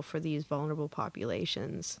valuable for these vulnerable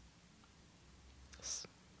populations.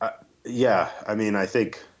 Yeah. I mean, I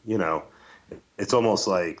think, it's almost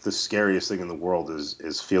like the scariest thing in the world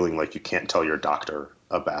is feeling like you can't tell your doctor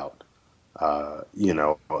about, a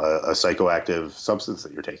psychoactive substance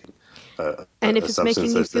that you're taking. And if it's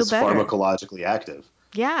making you feel better. Pharmacologically active.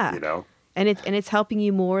 Yeah. And it's helping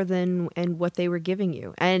you more than and what they were giving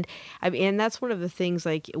you. And I mean, and that's one of the things,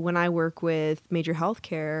 like when I work with major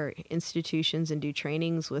healthcare institutions and do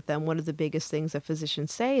trainings with them, one of the biggest things that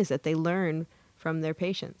physicians say is that they learn from their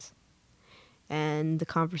patients. And the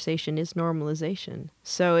conversation is normalization.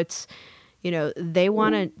 So it's, they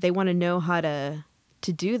want to know how to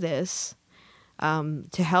do this,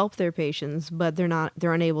 to help their patients, but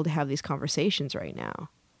they're unable to have these conversations right now.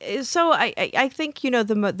 So I think,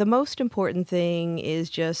 the most important thing is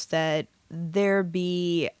just that there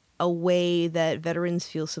be a way that veterans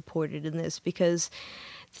feel supported in this, because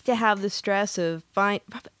to have the stress of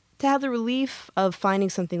to have the relief of finding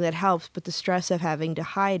something that helps, but the stress of having to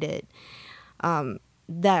hide it,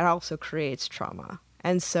 that also creates trauma.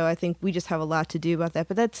 And so I think we just have a lot to do about that.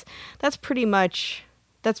 But that's pretty much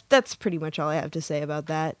all I have to say about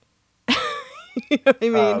that. You know what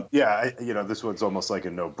I mean? This one's almost like a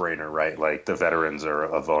no-brainer, right? Like, the veterans are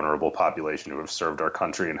a vulnerable population who have served our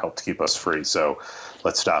country and helped keep us free. So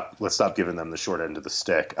let's stop giving them the short end of the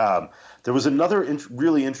stick. There was another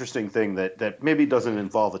really interesting thing that maybe doesn't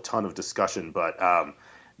involve a ton of discussion, but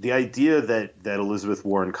the idea that Elizabeth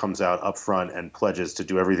Warren comes out up front and pledges to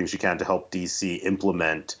do everything she can to help DC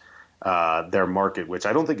implement their market, which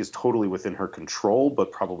I don't think is totally within her control,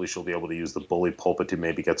 but probably she'll be able to use the bully pulpit to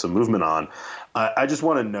maybe get some movement on. I just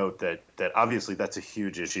want to note that obviously that's a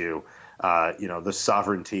huge issue. The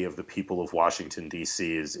sovereignty of the people of Washington,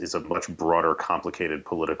 D.C. is a much broader, complicated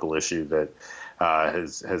political issue that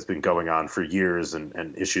has been going on for years,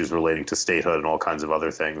 and issues relating to statehood and all kinds of other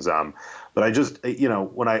things. But I just,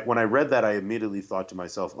 when I read that, I immediately thought to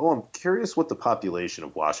myself, oh, I'm curious what the population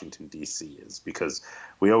of Washington, D.C. is, because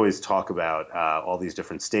we always talk about all these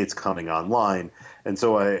different states coming online. And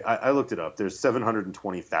so I looked it up. There's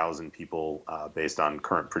 720,000 people based on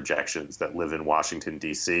current projections that live in Washington,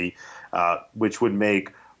 D.C., which would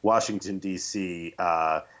make Washington, D.C.,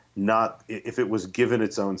 not, if it was given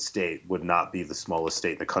its own state, would not be the smallest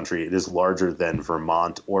state in the country. It is larger than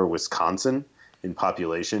Vermont or Wisconsin in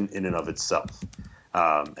population in and of itself.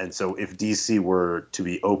 And so if DC were to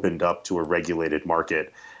be opened up to a regulated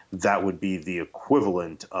market, that would be the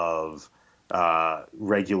equivalent of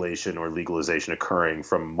regulation or legalization occurring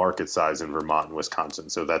from market size in Vermont and Wisconsin.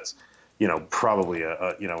 So that's, probably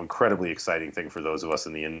a incredibly exciting thing for those of us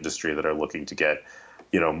in the industry that are looking to get,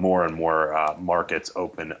 more and more markets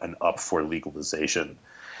open and up for legalization.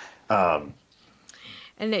 And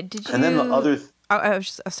then the other. I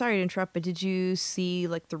was sorry to interrupt, but did you see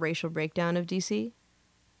like the racial breakdown of DC?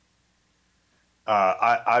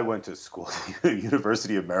 I went to school at the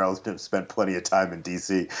University of Maryland, spent plenty of time in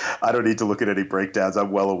DC. I don't need to look at any breakdowns.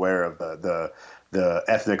 I'm well aware of the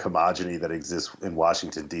ethnic homogeny that exists in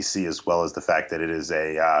Washington, D.C., as well as the fact that it is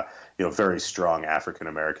a very strong African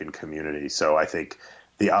American community. So I think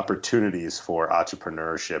the opportunities for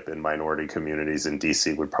entrepreneurship in minority communities in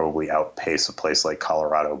D.C. would probably outpace a place like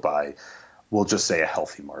Colorado by, we'll just say, a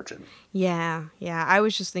healthy margin. Yeah. I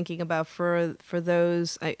was just thinking about for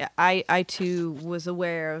those. I too was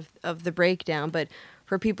aware of the breakdown, but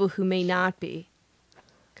for people who may not be,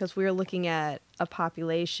 because we were looking at a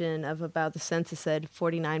population of about, the census said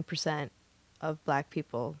 49% of Black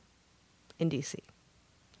people in DC.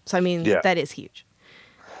 So I mean, that is huge.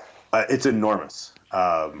 It's enormous.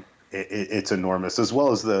 It's enormous, as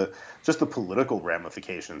well as the political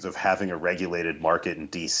ramifications of having a regulated market in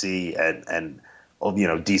DC and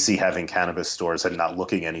DC having cannabis stores and not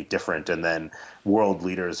looking any different, and then world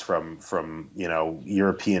leaders from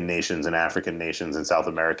European nations and African nations and South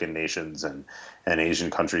American nations and Asian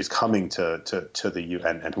countries coming to the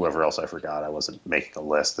UN, and whoever else I forgot. I wasn't making a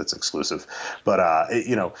list that's exclusive, but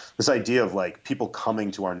this idea of like people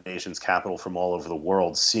coming to our nation's capital from all over the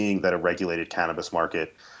world, seeing that a regulated cannabis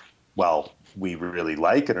market, well, we really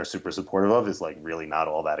like and are super supportive of, is like really not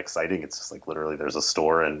all that exciting. It's just like literally there's a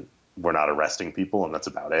store and we're not arresting people, and that's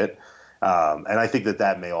about it. And I think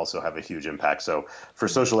that may also have a huge impact. So for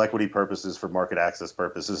social equity purposes, for market access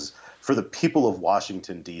purposes, for the people of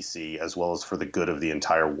Washington, D.C., as well as for the good of the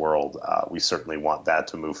entire world, we certainly want that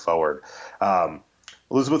to move forward.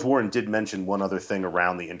 Elizabeth Warren did mention one other thing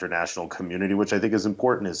around the international community, which I think is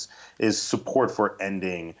important, is support for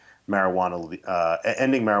ending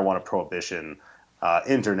marijuana prohibition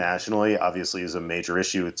internationally. Obviously is a major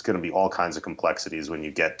issue. It's going to be all kinds of complexities when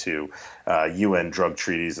you get to UN drug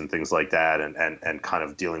treaties and things like that, and kind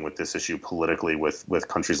of dealing with this issue politically with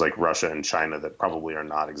countries like Russia and China that probably are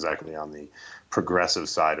not exactly on the progressive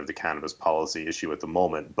side of the cannabis policy issue at the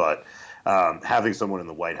moment. But having someone in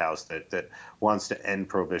the White House that wants to end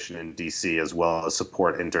prohibition in D.C. as well as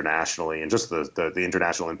support internationally, and just the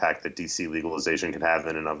international impact that D.C. legalization can have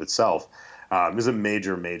in and of itself, is a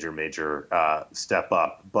major step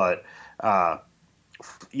up. But I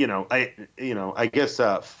guess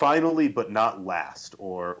finally, but not last,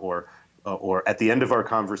 or at the end of our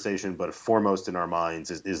conversation, but foremost in our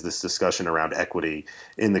minds is this discussion around equity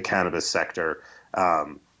in the cannabis sector.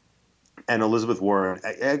 And Elizabeth Warren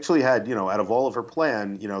actually had, out of all of her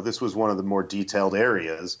plan, this was one of the more detailed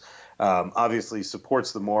areas. Obviously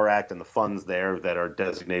supports the MORE Act and the funds there that are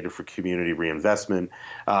designated for community reinvestment.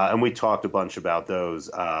 And we talked a bunch about those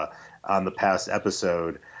on the past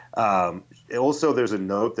episode. Also, there's a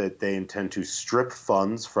note that they intend to strip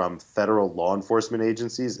funds from federal law enforcement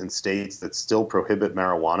agencies in states that still prohibit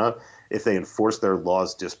marijuana if they enforce their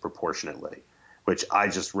laws disproportionately, which I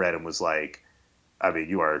just read and was like, I mean,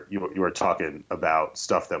 you are talking about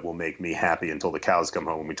stuff that will make me happy until the cows come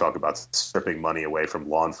home when we talk about stripping money away from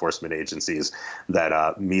law enforcement agencies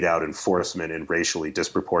that mete out enforcement in racially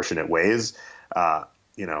disproportionate ways.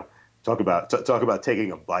 Talk about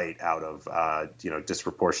taking a bite out of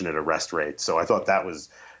disproportionate arrest rates. So I thought that was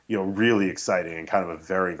really exciting and kind of a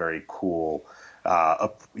very, very cool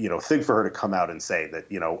thing for her to come out and say that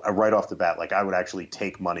right off the bat, like, I would actually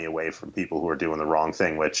take money away from people who are doing the wrong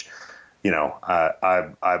thing, which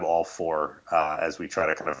I'm all for as we try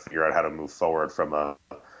to kind of figure out how to move forward from a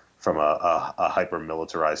hyper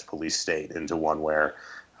militarized police state into one where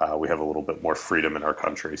we have a little bit more freedom in our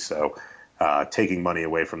country. So taking money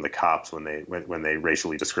away from the cops when they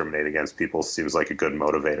racially discriminate against people seems like a good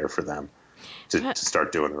motivator for them to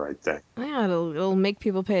start doing the right thing. Yeah, it'll make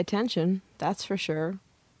people pay attention. That's for sure.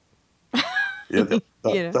 Yeah,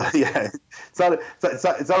 it's not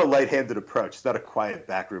a light-handed approach. It's not a quiet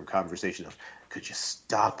backroom conversation of, could you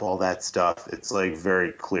stop all that stuff? It's like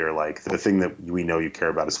very clear, like, the thing that we know you care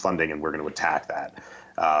about is funding, and we're going to attack that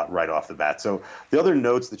right off the bat. So the other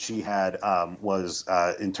notes that she had was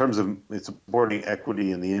in terms of supporting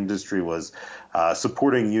equity in the industry was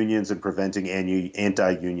supporting unions and preventing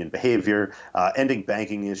anti-union behavior, ending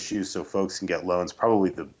banking issues so folks can get loans,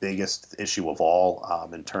 probably the biggest issue of all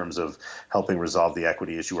in terms of helping resolve the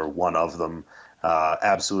equity issue, or one of them.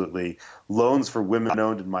 Absolutely. Loans for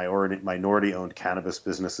women-owned and minority-owned cannabis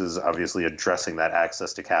businesses, obviously addressing that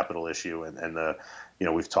access to capital issue, and the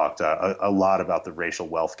we've talked a lot about the racial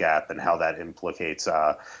wealth gap and how that implicates,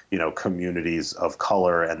 communities of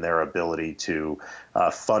color and their ability to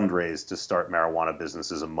fundraise to start marijuana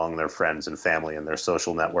businesses among their friends and family and their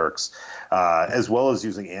social networks, as well as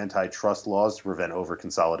using antitrust laws to prevent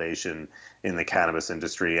overconsolidation in the cannabis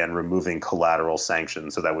industry and removing collateral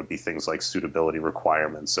sanctions. So that would be things like suitability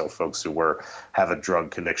requirements. So folks who have a drug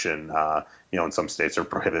conviction, in some states are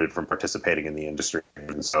prohibited from participating in the industry.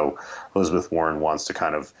 And so Elizabeth Warren wants to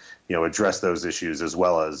kind of, address those issues, as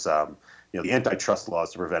well as, the antitrust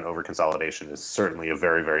laws to prevent overconsolidation is certainly a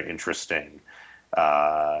very, very interesting,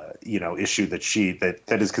 issue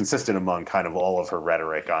that is consistent among kind of all of her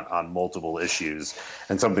rhetoric on multiple issues,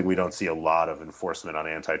 and something we don't see a lot of enforcement on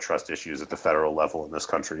antitrust issues at the federal level in this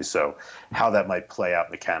country. So how that might play out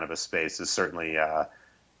in the cannabis space is certainly a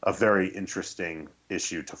very interesting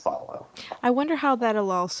issue to follow. I wonder how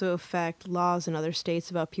that'll also affect laws in other states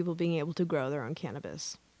about people being able to grow their own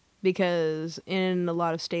cannabis. Because in a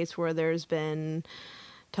lot of states where there's been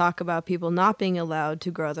talk about people not being allowed to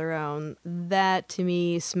grow their own, that to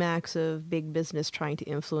me smacks of big business trying to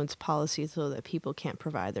influence policy so that people can't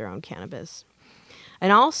provide their own cannabis.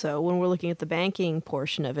 And also, when we're looking at the banking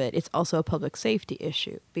portion of it, it's also a public safety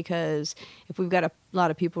issue, because if we've got a lot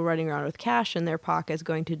of people running around with cash in their pockets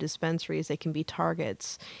going to dispensaries, they can be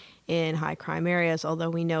targets in high crime areas, although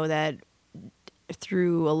we know that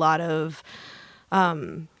through a lot of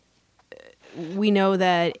we know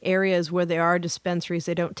that areas where there are dispensaries,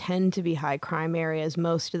 they don't tend to be high crime areas.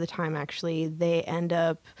 Most of the time, actually, they end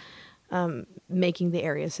up making the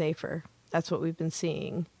area safer. That's what we've been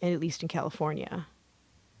seeing, at least in California.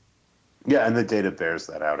 Yeah, and the data bears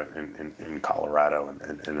that out in Colorado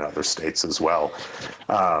and in other states as well.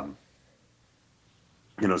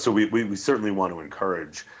 So we certainly want to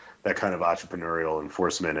encourage that kind of entrepreneurial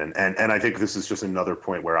enforcement. And I think this is just another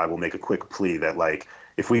point where I will make a quick plea that, like,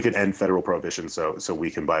 if we could end federal prohibition so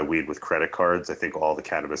we can buy weed with credit cards, I think all the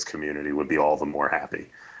cannabis community would be all the more happy,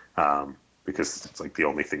 because it's like the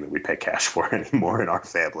only thing that we pay cash for anymore in our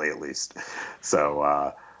family, at least.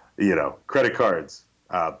 So, credit cards,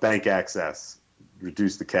 bank access,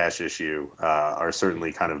 reduce the cash issue are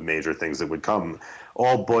certainly kind of major things that would come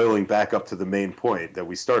all boiling back up to the main point that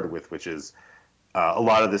we started with, which is a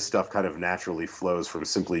lot of this stuff kind of naturally flows from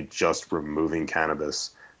simply just removing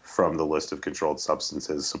cannabis from the list of controlled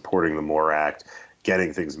substances, supporting the MORE Act,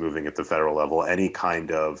 getting things moving at the federal level, any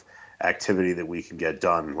kind of activity that we can get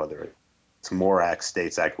done, whether MORE Act,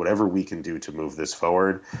 States Act, whatever we can do to move this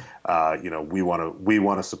forward. We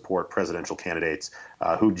want to support presidential candidates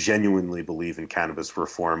who genuinely believe in cannabis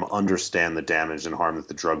reform, understand the damage and harm that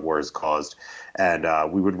the drug war has caused, and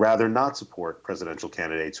we would rather not support presidential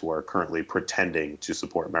candidates who are currently pretending to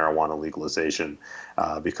support marijuana legalization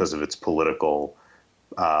because of its political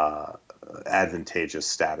advantageous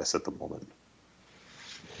status at the moment.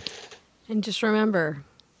 And just remember,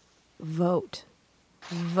 vote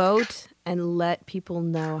and let people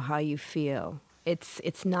know how you feel.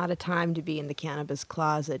 It's not a time to be in the cannabis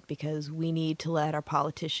closet, because we need to let our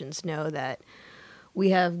politicians know that we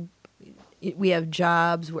have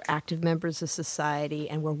jobs, we're active members of society,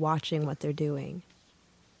 and we're watching what they're doing.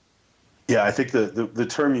 Yeah, I think the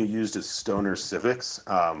term you used is stoner civics,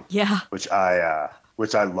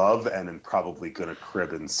 which I love and am probably going to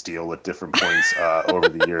crib and steal at different points over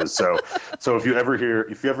the years. So if you ever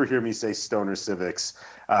hear me say stoner civics,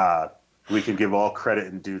 we can give all credit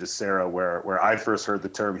and due to Sarah, where I first heard the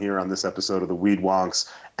term here on this episode of the Weed Wonks,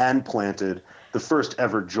 and planted the first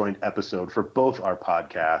ever joint episode for both our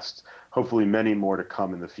podcasts. Hopefully many more to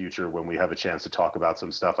come in the future when we have a chance to talk about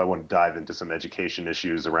some stuff. I want to dive into some education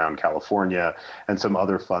issues around California and some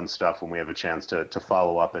other fun stuff when we have a chance to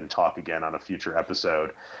follow up and talk again on a future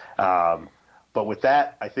episode. But with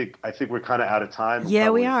that, I think we're kind of out of time. Yeah,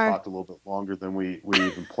 we are. Talked a little bit longer than we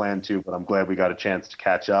even planned to, but I'm glad we got a chance to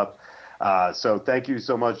catch up. So thank you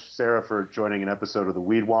so much, Sarah, for joining an episode of the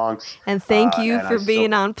Weed Wonks. And thank you for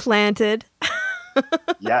being on Planted.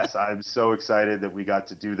 Yes, I'm so excited that we got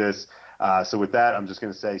to do this. So with that, I'm just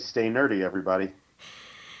going to say, stay nerdy, everybody.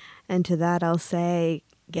 And to that, I'll say,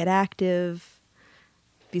 get active,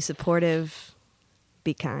 be supportive,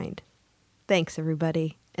 be kind. Thanks,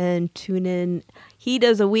 everybody. And tune in. He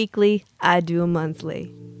does a weekly, I do a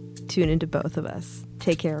monthly. Tune into both of us.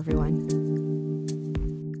 Take care, everyone.